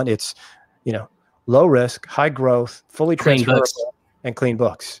buyers want, it's, low risk, high growth, fully transferable, and clean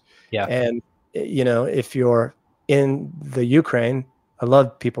books. Yeah. And, if you're in the Ukraine, I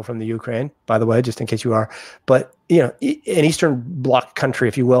love people from the Ukraine, by the way, just in case you are, but, an Eastern Bloc country,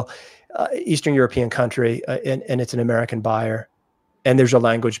 if you will, Eastern European country, and it's an American buyer, and there's a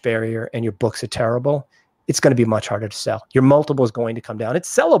language barrier and your books are terrible, it's going to be much harder to sell. Your multiple is going to come down.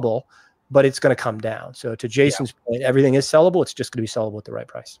 It's sellable, but it's going to come down. So to Jason's point, everything is sellable. It's just going to be sellable at the right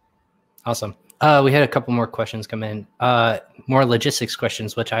price. Awesome. We had a couple more questions come in. More logistics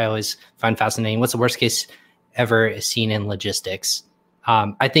questions, which I always find fascinating. What's the worst case ever seen in logistics?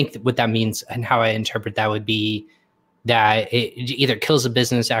 I think what that means and how I interpret that would be that it either kills a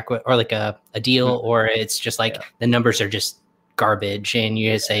business or like a deal, or it's just like the numbers are just garbage and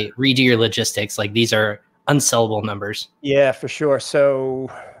you just say, redo your logistics. Like these are unsellable numbers. Yeah, for sure.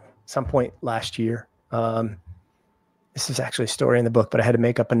 So some point last year, this is actually a story in the book, but I had to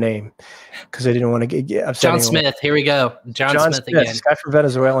make up a name because I didn't want to get upset. John Smith. Here we go. John Smith again. This guy from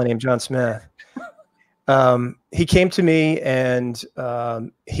Venezuela named John Smith. He came to me and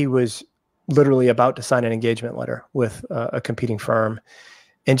he was literally about to sign an engagement letter with a competing firm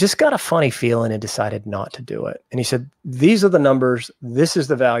and just got a funny feeling and decided not to do it. And he said, these are the numbers. This is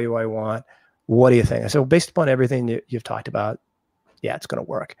the value I want. What do you think? I said, well, based upon everything you've talked about, yeah, it's going to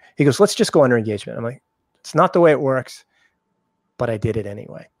work. He goes, let's just go under engagement. I'm like, it's not the way it works, but I did it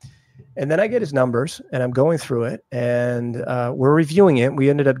anyway. And then I get his numbers and I'm going through it and we're reviewing it. We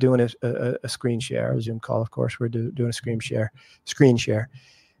ended up doing a screen share, a Zoom call, of course. We're doing a screen share.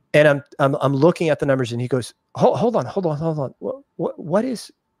 And I'm looking at the numbers and he goes, hold on. What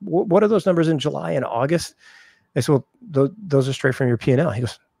are those numbers in July and August? I said, well, those are straight from your P&L. He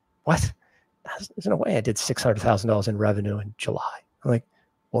goes, what? There's no way I did $600,000 in revenue in July. I'm like,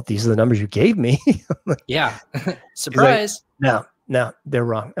 well, these are the numbers you gave me. Yeah. Surprise. Like, no, they're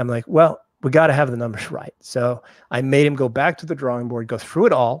wrong. I'm like, well, we got to have the numbers right. So I made him go back to the drawing board, go through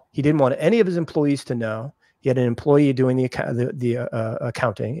it all. He didn't want any of his employees to know. He had an employee doing the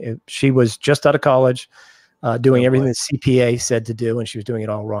accounting. She was just out of college, doing everything the CPA said to do, and she was doing it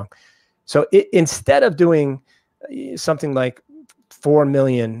all wrong. So instead of doing something like $4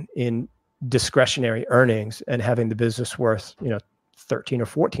 million in discretionary earnings and having the business worth, $13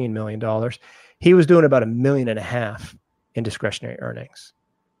 or $14 million, he was doing about $1.5 million in discretionary earnings.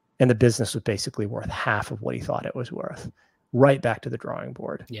 And the business was basically worth half of what he thought it was worth. Right back to the drawing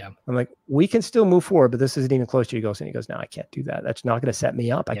board. Yeah. I'm like, we can still move forward, but this isn't even close to you. He goes, no, I can't do that. That's not going to set me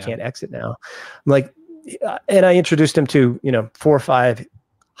up. I can't exit now. I'm like, and I introduced him to, 4 or 5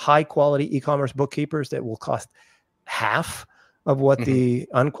 high quality e-commerce bookkeepers that will cost half of what the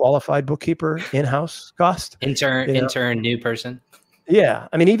unqualified bookkeeper in-house cost. Intern, new person. Yeah.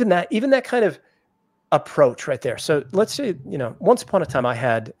 I mean, even that kind of approach right there. So let's say, once upon a time I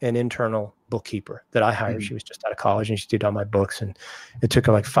had an internal bookkeeper that I hired. She was just out of college and she did all my books, and it took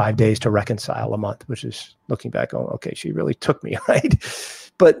her like 5 days to reconcile a month, which is looking back, oh, okay, she really took me, right?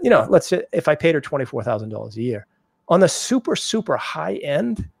 But let's say if I paid her $24,000 a year on the super, super high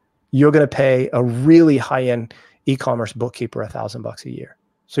end, you're going to pay a really high end e-commerce bookkeeper $1,000 a year.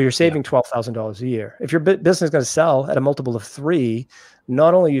 So you're saving $12,000 a year. If your business is going to sell at a multiple of 3,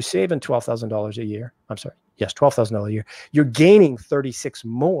 not only are you saving $12,000 a year, $12,000 a year, you're gaining 36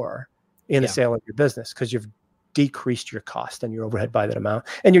 more in the sale of your business because you've decreased your cost and your overhead by that amount,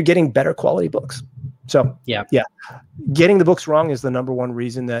 and you're getting better quality books. So getting the books wrong is the number one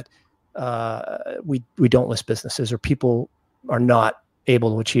reason that we don't list businesses, or people are not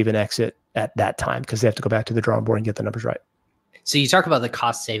able to achieve an exit at that time because they have to go back to the drawing board and get the numbers right. So you talk about the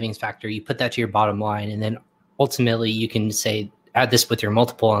cost savings factor, you put that to your bottom line, and then ultimately you can say, add this with your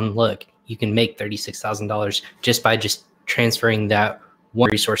multiple, and look, you can make $36,000 just by transferring that one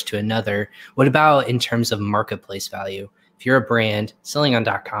resource to another. What about in terms of marketplace value? If you're a brand selling on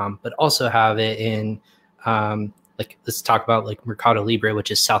 .com, but also have it in, let's talk about like Mercado Libre, which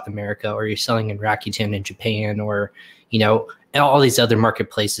is South America, or you're selling in Rakuten in Japan, or, all these other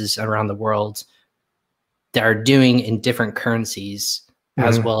marketplaces around the world that are doing in different currencies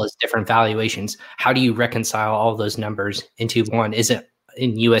as well as different valuations. How do you reconcile all those numbers into one? Is it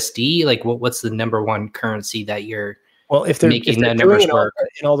in USD? Like what's the number one currency that you're if they're making that numbers work?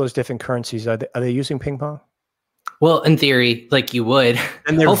 In all those different currencies, are they using ping pong? Well, in theory, like you would.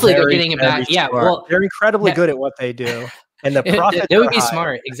 And hopefully they're getting it back. Yeah, well, they're incredibly good at what they do. And the profit that would be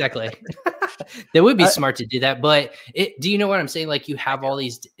smart. Exactly. That would be smart to do that. But do you know what I'm saying? Like you have all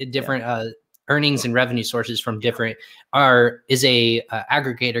these different earnings and revenue sources from different, is a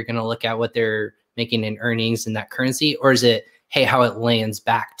aggregator going to look at what they're making in earnings in that currency? Or is it, hey, how it lands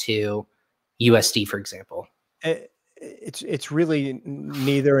back to USD, for example? It's really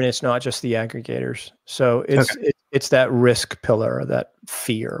neither, and it's not just the aggregators. So it's that risk pillar, that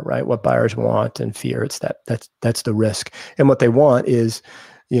fear, right? What buyers want and fear. It's that's the risk, and what they want is,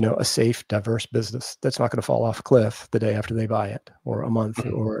 a safe, diverse business that's not going to fall off a cliff the day after they buy it, or a month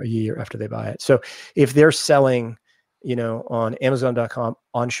or a year after they buy it. So if they're selling, on Amazon.com,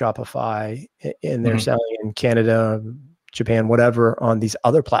 on Shopify, and they're selling in Canada, Japan, whatever, on these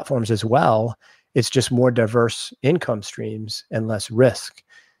other platforms as well, it's just more diverse income streams and less risk.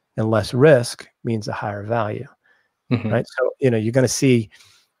 and less risk means a higher value, right? So, you're going to see,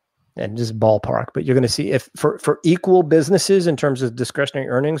 and just ballpark, but you're going to see if for equal businesses in terms of discretionary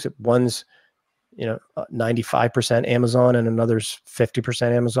earnings, if one's 95% Amazon and another's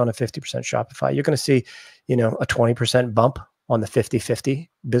 50% Amazon and 50% Shopify, you're going to see, a 20% bump on the 50-50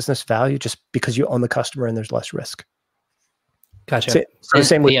 business value just because you own the customer and there's less risk. Gotcha.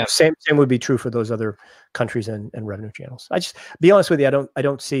 Same would be true for those other countries and revenue channels. I just be honest with you, I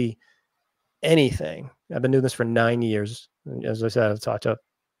don't see anything. I've been doing this for 9 years. As I said, I've talked to a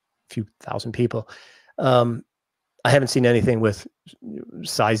few thousand people. I haven't seen anything with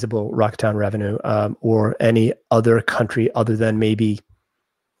sizable Rakuten revenue or any other country other than maybe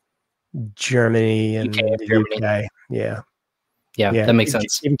Germany and the UK. Yeah, that makes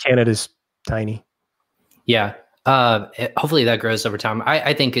sense. Even Canada's tiny. Yeah. Hopefully that grows over time.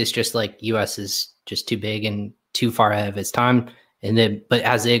 I think it's just like US is just too big and too far ahead of its time. And then, but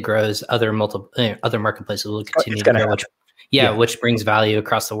as it grows, other marketplaces will continue to grow. Which brings value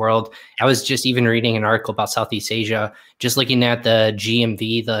across the world. I was just even reading an article about Southeast Asia, just looking at the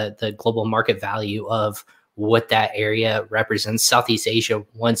GMV, the global market value of what that area represents. Southeast Asia,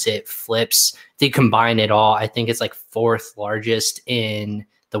 once it flips, they combine it all. I think it's like 4th largest in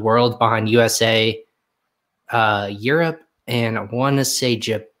the world behind USA, Europe, and I want to say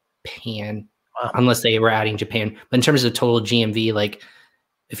Japan, unless they were adding Japan. But in terms of total GMV, like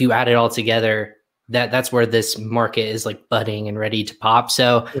if you add it all together, that's where this market is like budding and ready to pop.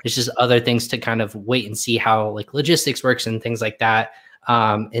 So it's just other things to kind of wait and see how like logistics works and things like that.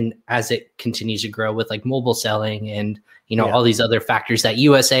 And as it continues to grow with like mobile selling and, all these other factors that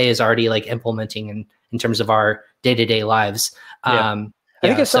USA is already like implementing in terms of our day-to-day lives. I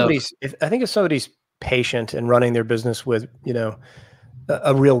think if somebody's patient and running their business with,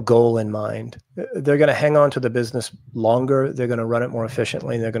 a real goal in mind, they're going to hang on to the business longer. They're going to run it more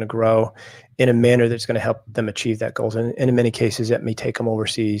efficiently. And they're going to grow in a manner that's going to help them achieve that goals. And in many cases, it may take them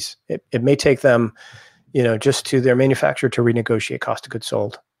overseas. It may take them, just to their manufacturer to renegotiate cost of goods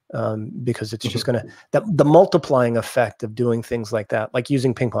sold, because it's just going to, the multiplying effect of doing things like that, like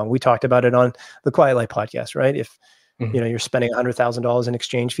using ping pong. We talked about it on the Quiet Light podcast, right? If you're spending $100,000 in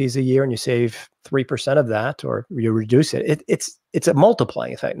exchange fees a year and you save 3% of that, or you reduce it, it's a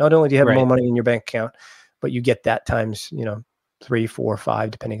multiplying effect. Not only do you have more money in your bank account, but you get that times, 3, 4,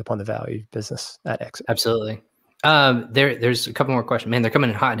 5, depending upon the value of business at exit. Absolutely. There's a couple more questions. Man, they're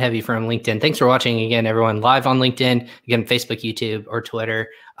coming in hot and heavy from LinkedIn. Thanks for watching again, everyone, live on LinkedIn, again, Facebook, YouTube, or Twitter.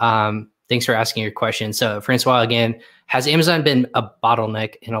 Thanks for asking your question. So Francois, again, has Amazon been a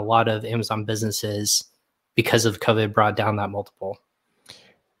bottleneck in a lot of Amazon businesses because of COVID brought down that multiple?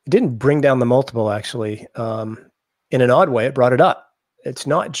 It didn't bring down the multiple, actually. In an odd way, it brought it up. It's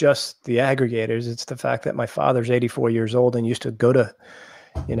not just the aggregators. It's the fact that my father's 84 years old and used to go to,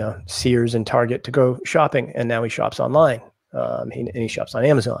 Sears and Target to go shopping. And now he shops online. He shops on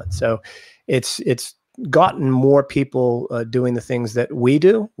Amazon. So it's gotten more people doing the things that we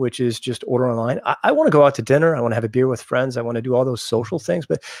do, which is just order online. I want to go out to dinner. I want to have a beer with friends. I want to do all those social things,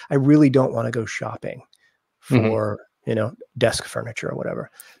 but I really don't want to go shopping for, desk furniture or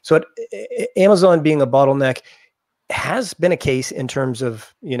whatever. So Amazon being a bottleneck has been a case in terms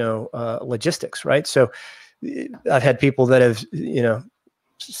of, logistics, right? So I've had people that have,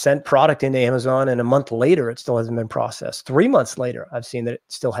 sent product into Amazon and a month later, it still hasn't been processed. 3 months later, I've seen that it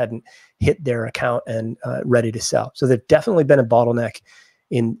still hadn't hit their account and ready to sell. So there's definitely been a bottleneck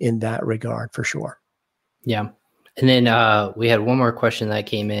in that regard for sure. Yeah. And then we had one more question that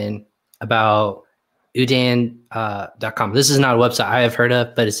came in about Udaan.com. This is not a website I have heard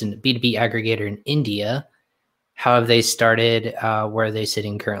of, but it's a B2B aggregator in India. How have they started? Where are they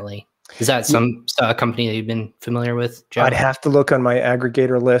sitting currently? Is that some company that you've been familiar with, Joe? I'd have to look on my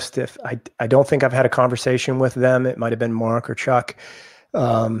aggregator list. If I don't think I've had a conversation with them. It might have been Mark or Chuck.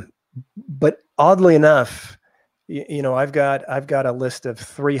 But oddly enough, I've got a list of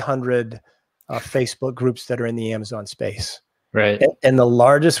 300 Facebook groups that are in the Amazon space. Right. And the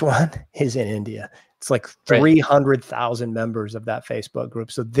largest one is in India. It's like 300,000 members of that Facebook group.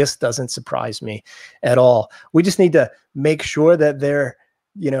 So this doesn't surprise me at all. We just need to make sure that they're,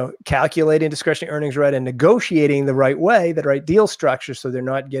 calculating discretionary earnings right and negotiating the right way, the right deal structure, so they're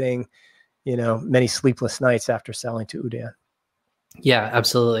not getting, many sleepless nights after selling to Udaan. Yeah,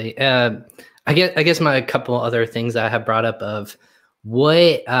 absolutely. I guess my couple other things that I have brought up of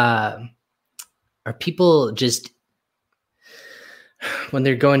what are people just when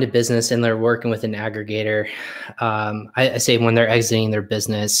they're going to business and they're working with an aggregator, I say when they're exiting their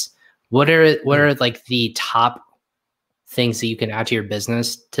business, what are like the top things that you can add to your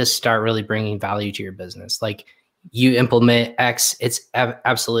business to start really bringing value to your business? Like, you implement X, it's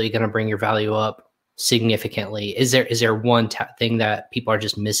absolutely going to bring your value up significantly. Is there one thing that people are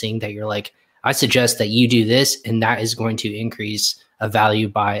just missing that you're like, I suggest that you do this, and that is going to increase a value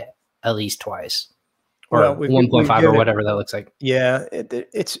by at least twice, or 1.5, or whatever that looks like? Yeah,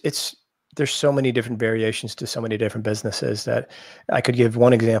 it's there's so many different variations to so many different businesses that I could give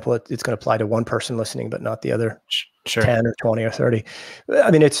one example. It's going to apply to one person listening, but not the other 10 or 20 or 30.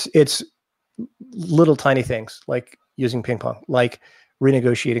 I mean, it's little tiny things like using ping pong, like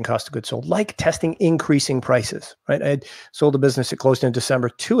renegotiating cost of goods sold, like testing increasing prices, right? I had sold a business that closed in December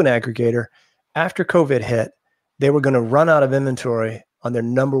to an aggregator. After COVID hit, they were going to run out of inventory on their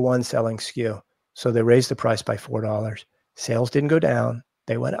number one selling SKU. So they raised the price by $4. Sales didn't go down.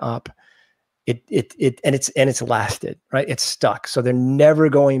 They went up. It's lasted, right? It's stuck. So they're never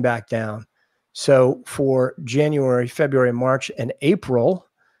going back down. So for January, February, March, and April,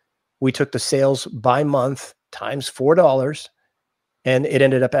 we took the sales by month times $4, and it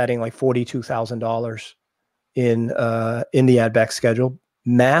ended up adding like $42,000 in the add back schedule.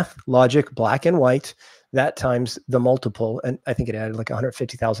 Math, logic, black and white, that times the multiple. And I think it added like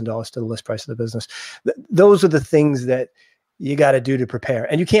 $150,000 to the list price of the business. Those are the things that you got to do to prepare.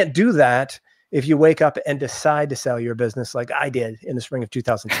 And you can't do that if you wake up and decide to sell your business like I did in the spring of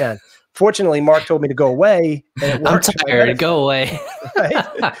 2010. Fortunately, Mark told me to go away. And it worked. I'm tired. Go away.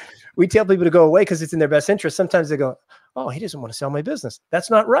 Right? We tell people to go away because it's in their best interest. Sometimes they go, oh, he doesn't want to sell my business. That's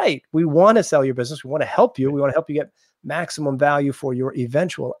not right. We want to sell your business. We want to help you. We want to help you get maximum value for your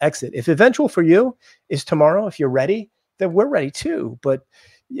eventual exit. If eventual for you is tomorrow, if you're ready, then we're ready too. But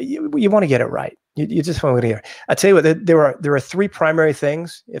you want to get it right. You just want to hear. I tell you what, there are three primary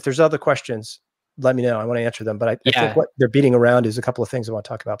things. If there's other questions, let me know. I want to answer them. But I think what they're beating around is a couple of things I want to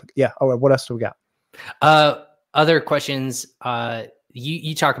talk about. But yeah. Oh, what else do we got? Other questions.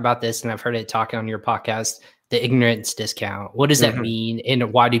 You talk about this, and I've heard it talking on your podcast, the ignorance discount. What does that mean,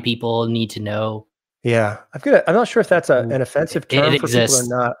 and why do people need to know? Yeah, I'm not sure if that's an offensive term for people or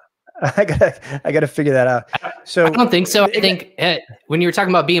not. I gotta figure that out. So I don't think so. I think when you were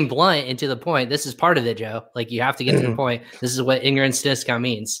talking about being blunt and to the point, this is part of it, Joe. Like, you have to get to the point. This is what ignorance discount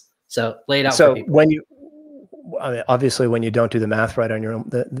means. So lay it out. So obviously, when you don't do the math right on your own,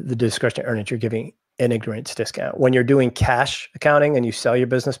 the discretionary earnings, you're giving an ignorance discount. When you're doing cash accounting and you sell your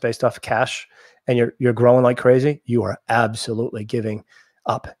business based off of cash and you're growing like crazy, you are absolutely giving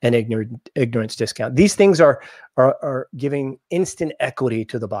up an ignorance discount. These things are giving instant equity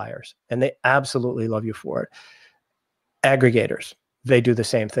to the buyers, and they absolutely love you for it. Aggregators, they do the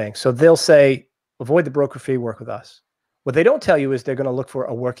same thing. So they'll say, avoid the broker fee, work with us. What they don't tell you is they're going to look for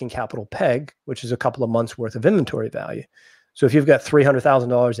a working capital peg, which is a couple of months worth of inventory value. So if you've got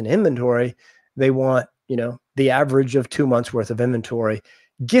 $300,000 in inventory, they want, the average of 2 months worth of inventory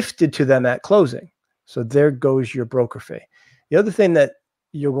gifted to them at closing. So there goes your broker fee. The other thing that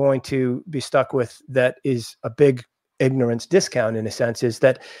you're going to be stuck with that is a big ignorance discount in a sense is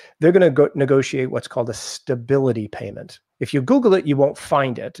that they're going to negotiate what's called a stability payment. If you Google it, you won't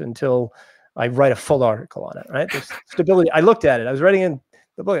find it until I write a full article on it, right? There's stability. I looked at it. I was writing in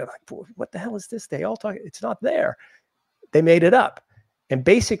the book. I'm like, what the hell is this? They all talk. It's not there. They made it up. And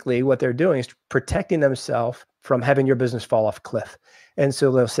basically what they're doing is protecting themselves from having your business fall off a cliff. And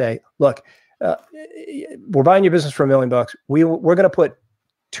so they'll say, look, we're buying your business for $1 million. We're going to put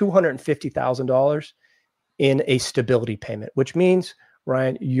 $250,000 in a stability payment, which means,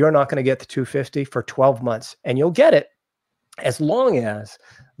 Ryan, you're not going to get the $250 for 12 months, and you'll get it as long as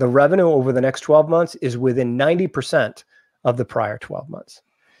the revenue over the next 12 months is within 90% of the prior 12 months.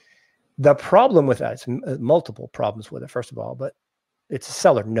 The problem with that, it's multiple problems with it, first of all, but it's a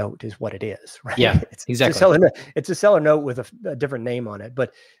seller note is what it is, right? Yeah, exactly. It's a seller note with a different name on it.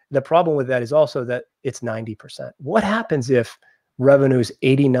 But the problem with that is also that it's 90%. What happens if revenue is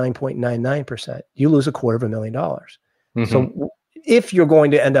 89.99%? You lose $250,000. So if you're going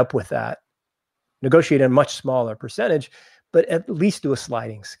to end up with that, negotiate a much smaller percentage, but at least do a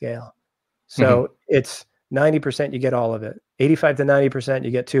sliding scale. So it's 90%, you get all of it. 85 to 90%,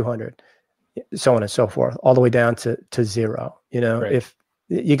 you get 200, so on and so forth, all the way down to zero. Right. If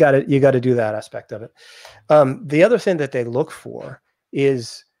you got to do that aspect of it. The other thing that they look for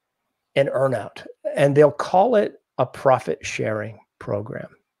is an earnout, and they'll call it a profit sharing program.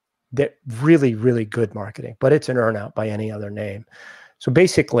 They're really, really good marketing, but it's an earnout by any other name. So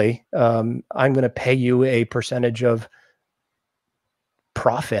basically, I'm going to pay you a percentage of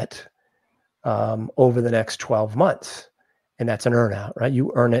profit over the next 12 months. And that's an earnout, right?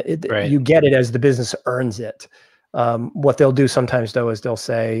 You earn it. Right. You get it as the business earns it. What they'll do sometimes, though, is they'll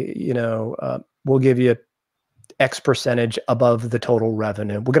say, we'll give you X percentage above the total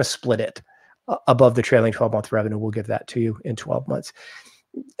revenue. We're going to split it above the trailing 12-month revenue, we'll give that to you in 12 months.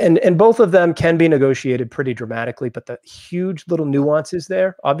 And both of them can be negotiated pretty dramatically, but the huge little nuances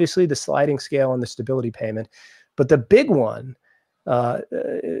there, obviously the sliding scale and the stability payment, but the big one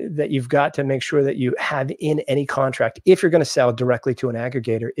that you've got to make sure that you have in any contract, if you're going to sell directly to an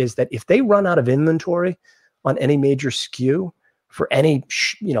aggregator, is that if they run out of inventory on any major SKU for any,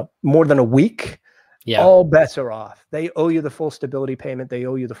 more than a week, all bets are off. They owe you the full stability payment. They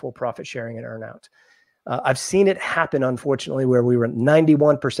owe you the full profit sharing and earnout. I've seen it happen, unfortunately, where we were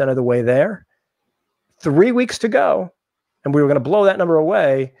 91% of the way there, 3 weeks to go, and we were going to blow that number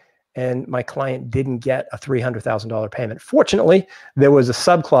away, and my client didn't get a $300,000 payment. Fortunately, there was a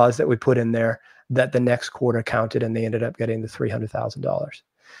subclause that we put in there that the next quarter counted, and they ended up getting the $300,000.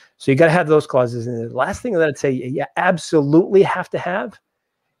 So you got to have those clauses. And the last thing that I'd say you absolutely have to have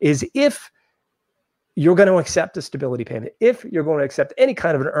is, if you're going to accept a stability payment, if you're going to accept any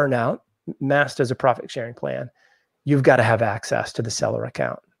kind of an earnout masked as a profit sharing plan, you've got to have access to the seller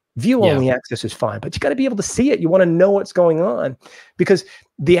account. View-only access is fine, but you got to be able to see it. You want to know what's going on, because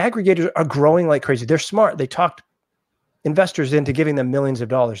the aggregators are growing like crazy. They're smart. They talked investors into giving them millions of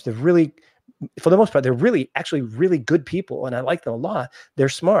dollars. They're really, for the most part, they're actually really good people, and I like them a lot. They're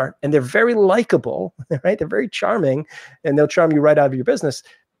smart, and they're very likable, right? They're very charming, and they'll charm you right out of your business,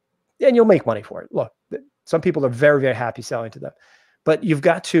 and you'll make money for it. Look, some people are very, very happy selling to them. But you've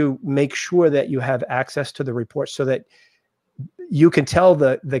got to make sure that you have access to the reports so that you can tell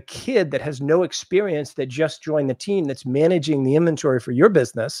the kid that has no experience, that just joined the team, that's managing the inventory for your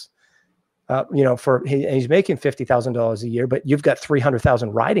business, he's making $50,000 a year, but you've got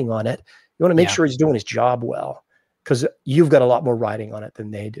 300,000 riding on it. You want to make sure he's doing his job well, because you've got a lot more riding on it than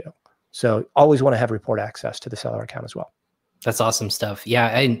they do. So always want to have report access to the seller account as well. That's awesome stuff. Yeah.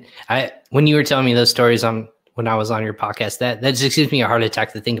 I when you were telling me those stories when I was on your podcast, that just gives me a heart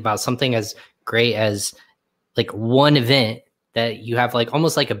attack to think about something as great as like one event that you have, like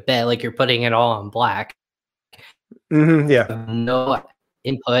almost like a bet, like you're putting it all on black. No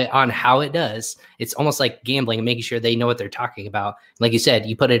input on how it does. It's almost like gambling and making sure they know what they're talking about. Like you said,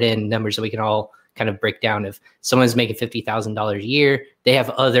 you put it in numbers so we can all kind of break down. If someone's making $50,000 a year, they have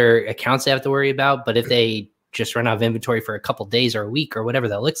other accounts they have to worry about. But if they just run out of inventory for a couple of days or a week or whatever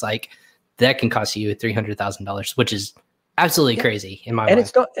that looks like, that can cost you $300,000, which is absolutely crazy in my mind.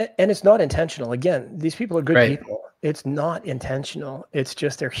 It's not intentional. Again, these people are good people. It's not intentional. It's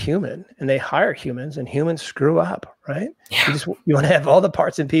just they're human, and they hire humans, and humans screw up, right? Yeah. You want to have all the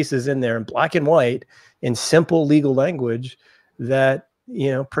parts and pieces in there in black and white in simple legal language that,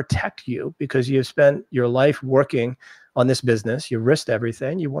 protect you, because you've spent your life working on this business. You risked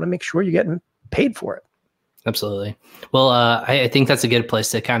everything. You want to make sure you're getting paid for it. Absolutely. Well, I think that's a good place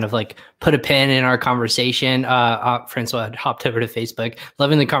to kind of like put a pin in our conversation. Francois hopped over to Facebook.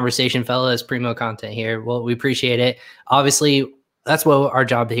 Loving the conversation, fellas. Primo content here. Well, we appreciate it. Obviously, that's what our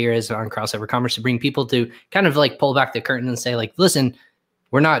job here is on Crossover Commerce, to bring people to kind of like pull back the curtain and say, like, listen,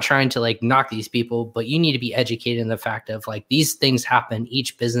 we're not trying to like knock these people, but you need to be educated in the fact of like these things happen.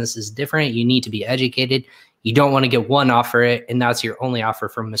 Each business is different. You need to be educated. You don't want to get one offer, and that's your only offer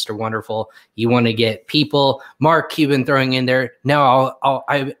from Mr. Wonderful. You want to get people, Mark Cuban throwing in there, no,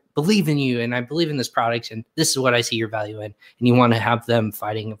 I believe in you, and I believe in this product, and this is what I see your value in. And you want to have them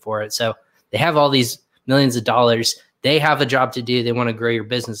fighting for it. So they have all these millions of dollars. They have a job to do. They want to grow your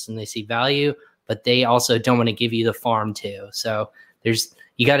business, and they see value, but they also don't want to give you the farm too. So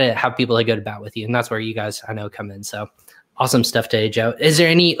you got to have people that go to bat with you, and that's where you guys, I know, come in. So awesome stuff today, Joe. Is there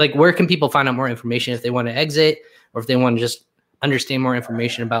any, like, where can people find out more information if they want to exit, or if they want to just understand more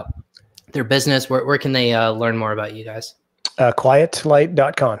information about their business? Where can they learn more about you guys?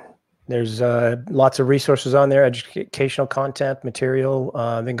 Quietlight.com. There's lots of resources on there, educational content, material.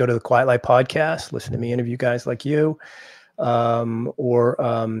 Then go to the Quiet Light podcast, listen to me interview guys like you.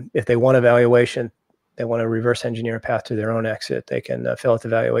 Or if they want evaluation, they want to reverse engineer a path to their own exit, they can fill out the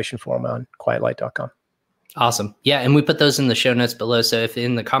evaluation form on quietlight.com. Awesome. Yeah. And we put those in the show notes below. So if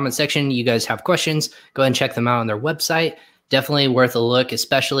in the comment section, you guys have questions, go ahead and check them out on their website. Definitely worth a look,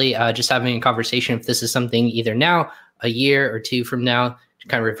 especially just having a conversation if this is something either now, a year or two from now, to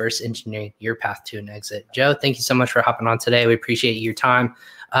kind of reverse engineer your path to an exit. Joe, thank you so much for hopping on today. We appreciate your time.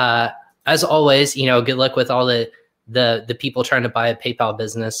 As always, good luck with all the people trying to buy a PayPal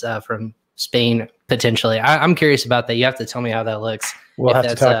business from Spain, potentially. I'm curious about that. You have to tell me how that looks. We'll have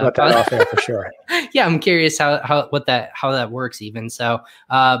to talk about that off air for sure. Yeah, I'm curious how that works even. So,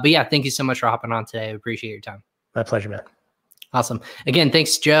 but yeah, thank you so much for hopping on today. I appreciate your time. My pleasure, man. Awesome. Again,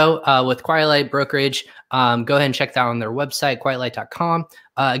 thanks, Joe, with Quiet Light Brokerage. Go ahead and check that out on their website, quietlight.com.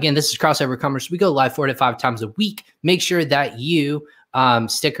 Again, this is Crossover Commerce. We go live 4 to 5 times a week. Make sure that you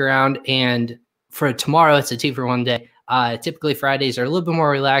Stick around. And for tomorrow, it's a 2-for-1 day. Typically Fridays are a little bit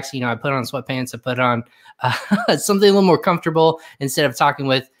more relaxed. I put on sweatpants, I put on something a little more comfortable instead of talking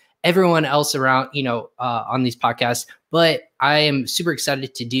with everyone else around, on these podcasts. But I am super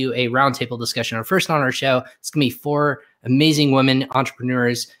excited to do a roundtable discussion. Our first on our show, it's going to be 4 amazing women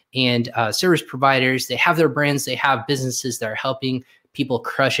entrepreneurs and service providers. They have their brands, they have businesses that are helping people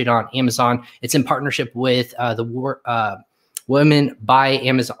crush it on Amazon. It's in partnership with the Women by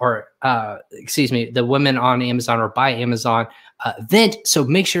Amazon, or the Women on Amazon or by Amazon event. So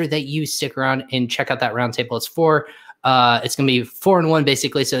make sure that you stick around and check out that roundtable. It's going to be 4-in-1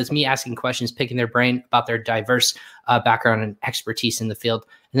 basically. So it's me asking questions, picking their brain about their diverse background and expertise in the field.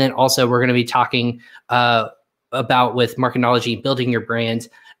 And then also we're going to be talking about with Markenology, building your brand,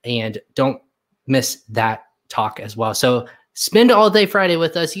 and don't miss that talk as well. So spend all day Friday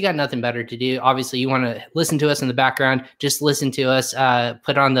with us. You got nothing better to do. Obviously, you want to listen to us in the background. Just listen to us.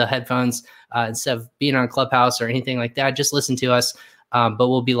 Put on the headphones instead of being on Clubhouse or anything like that. Just listen to us. But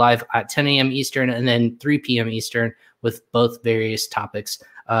we'll be live at 10 a.m. Eastern and then 3 p.m. Eastern with both various topics.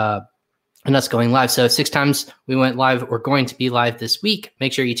 And that's going live. So 6 times we went live. We're going to be live this week.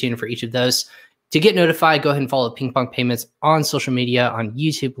 Make sure you tune in for each of those. To get notified, go ahead and follow Ping Pong Payments on social media, on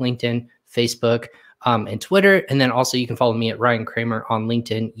YouTube, LinkedIn, Facebook, and Twitter. And then also you can follow me at Ryan Kramer on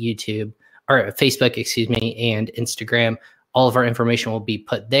LinkedIn, YouTube, or Facebook, and Instagram. All of our information will be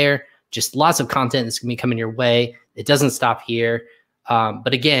put there. Just lots of content that's going to be coming your way. It doesn't stop here.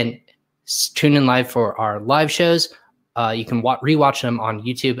 But again, tune in live for our live shows. You can rewatch them on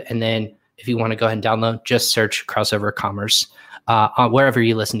YouTube. And then if you want to go ahead and download, just search Crossover Commerce on wherever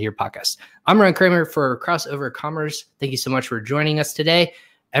you listen to your podcast. I'm Ryan Kramer for Crossover Commerce. Thank you so much for joining us today.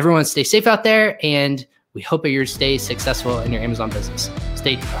 Everyone stay safe out there, and we hope that you stay successful in your Amazon business.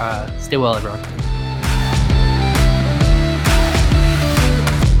 Stay well, everyone.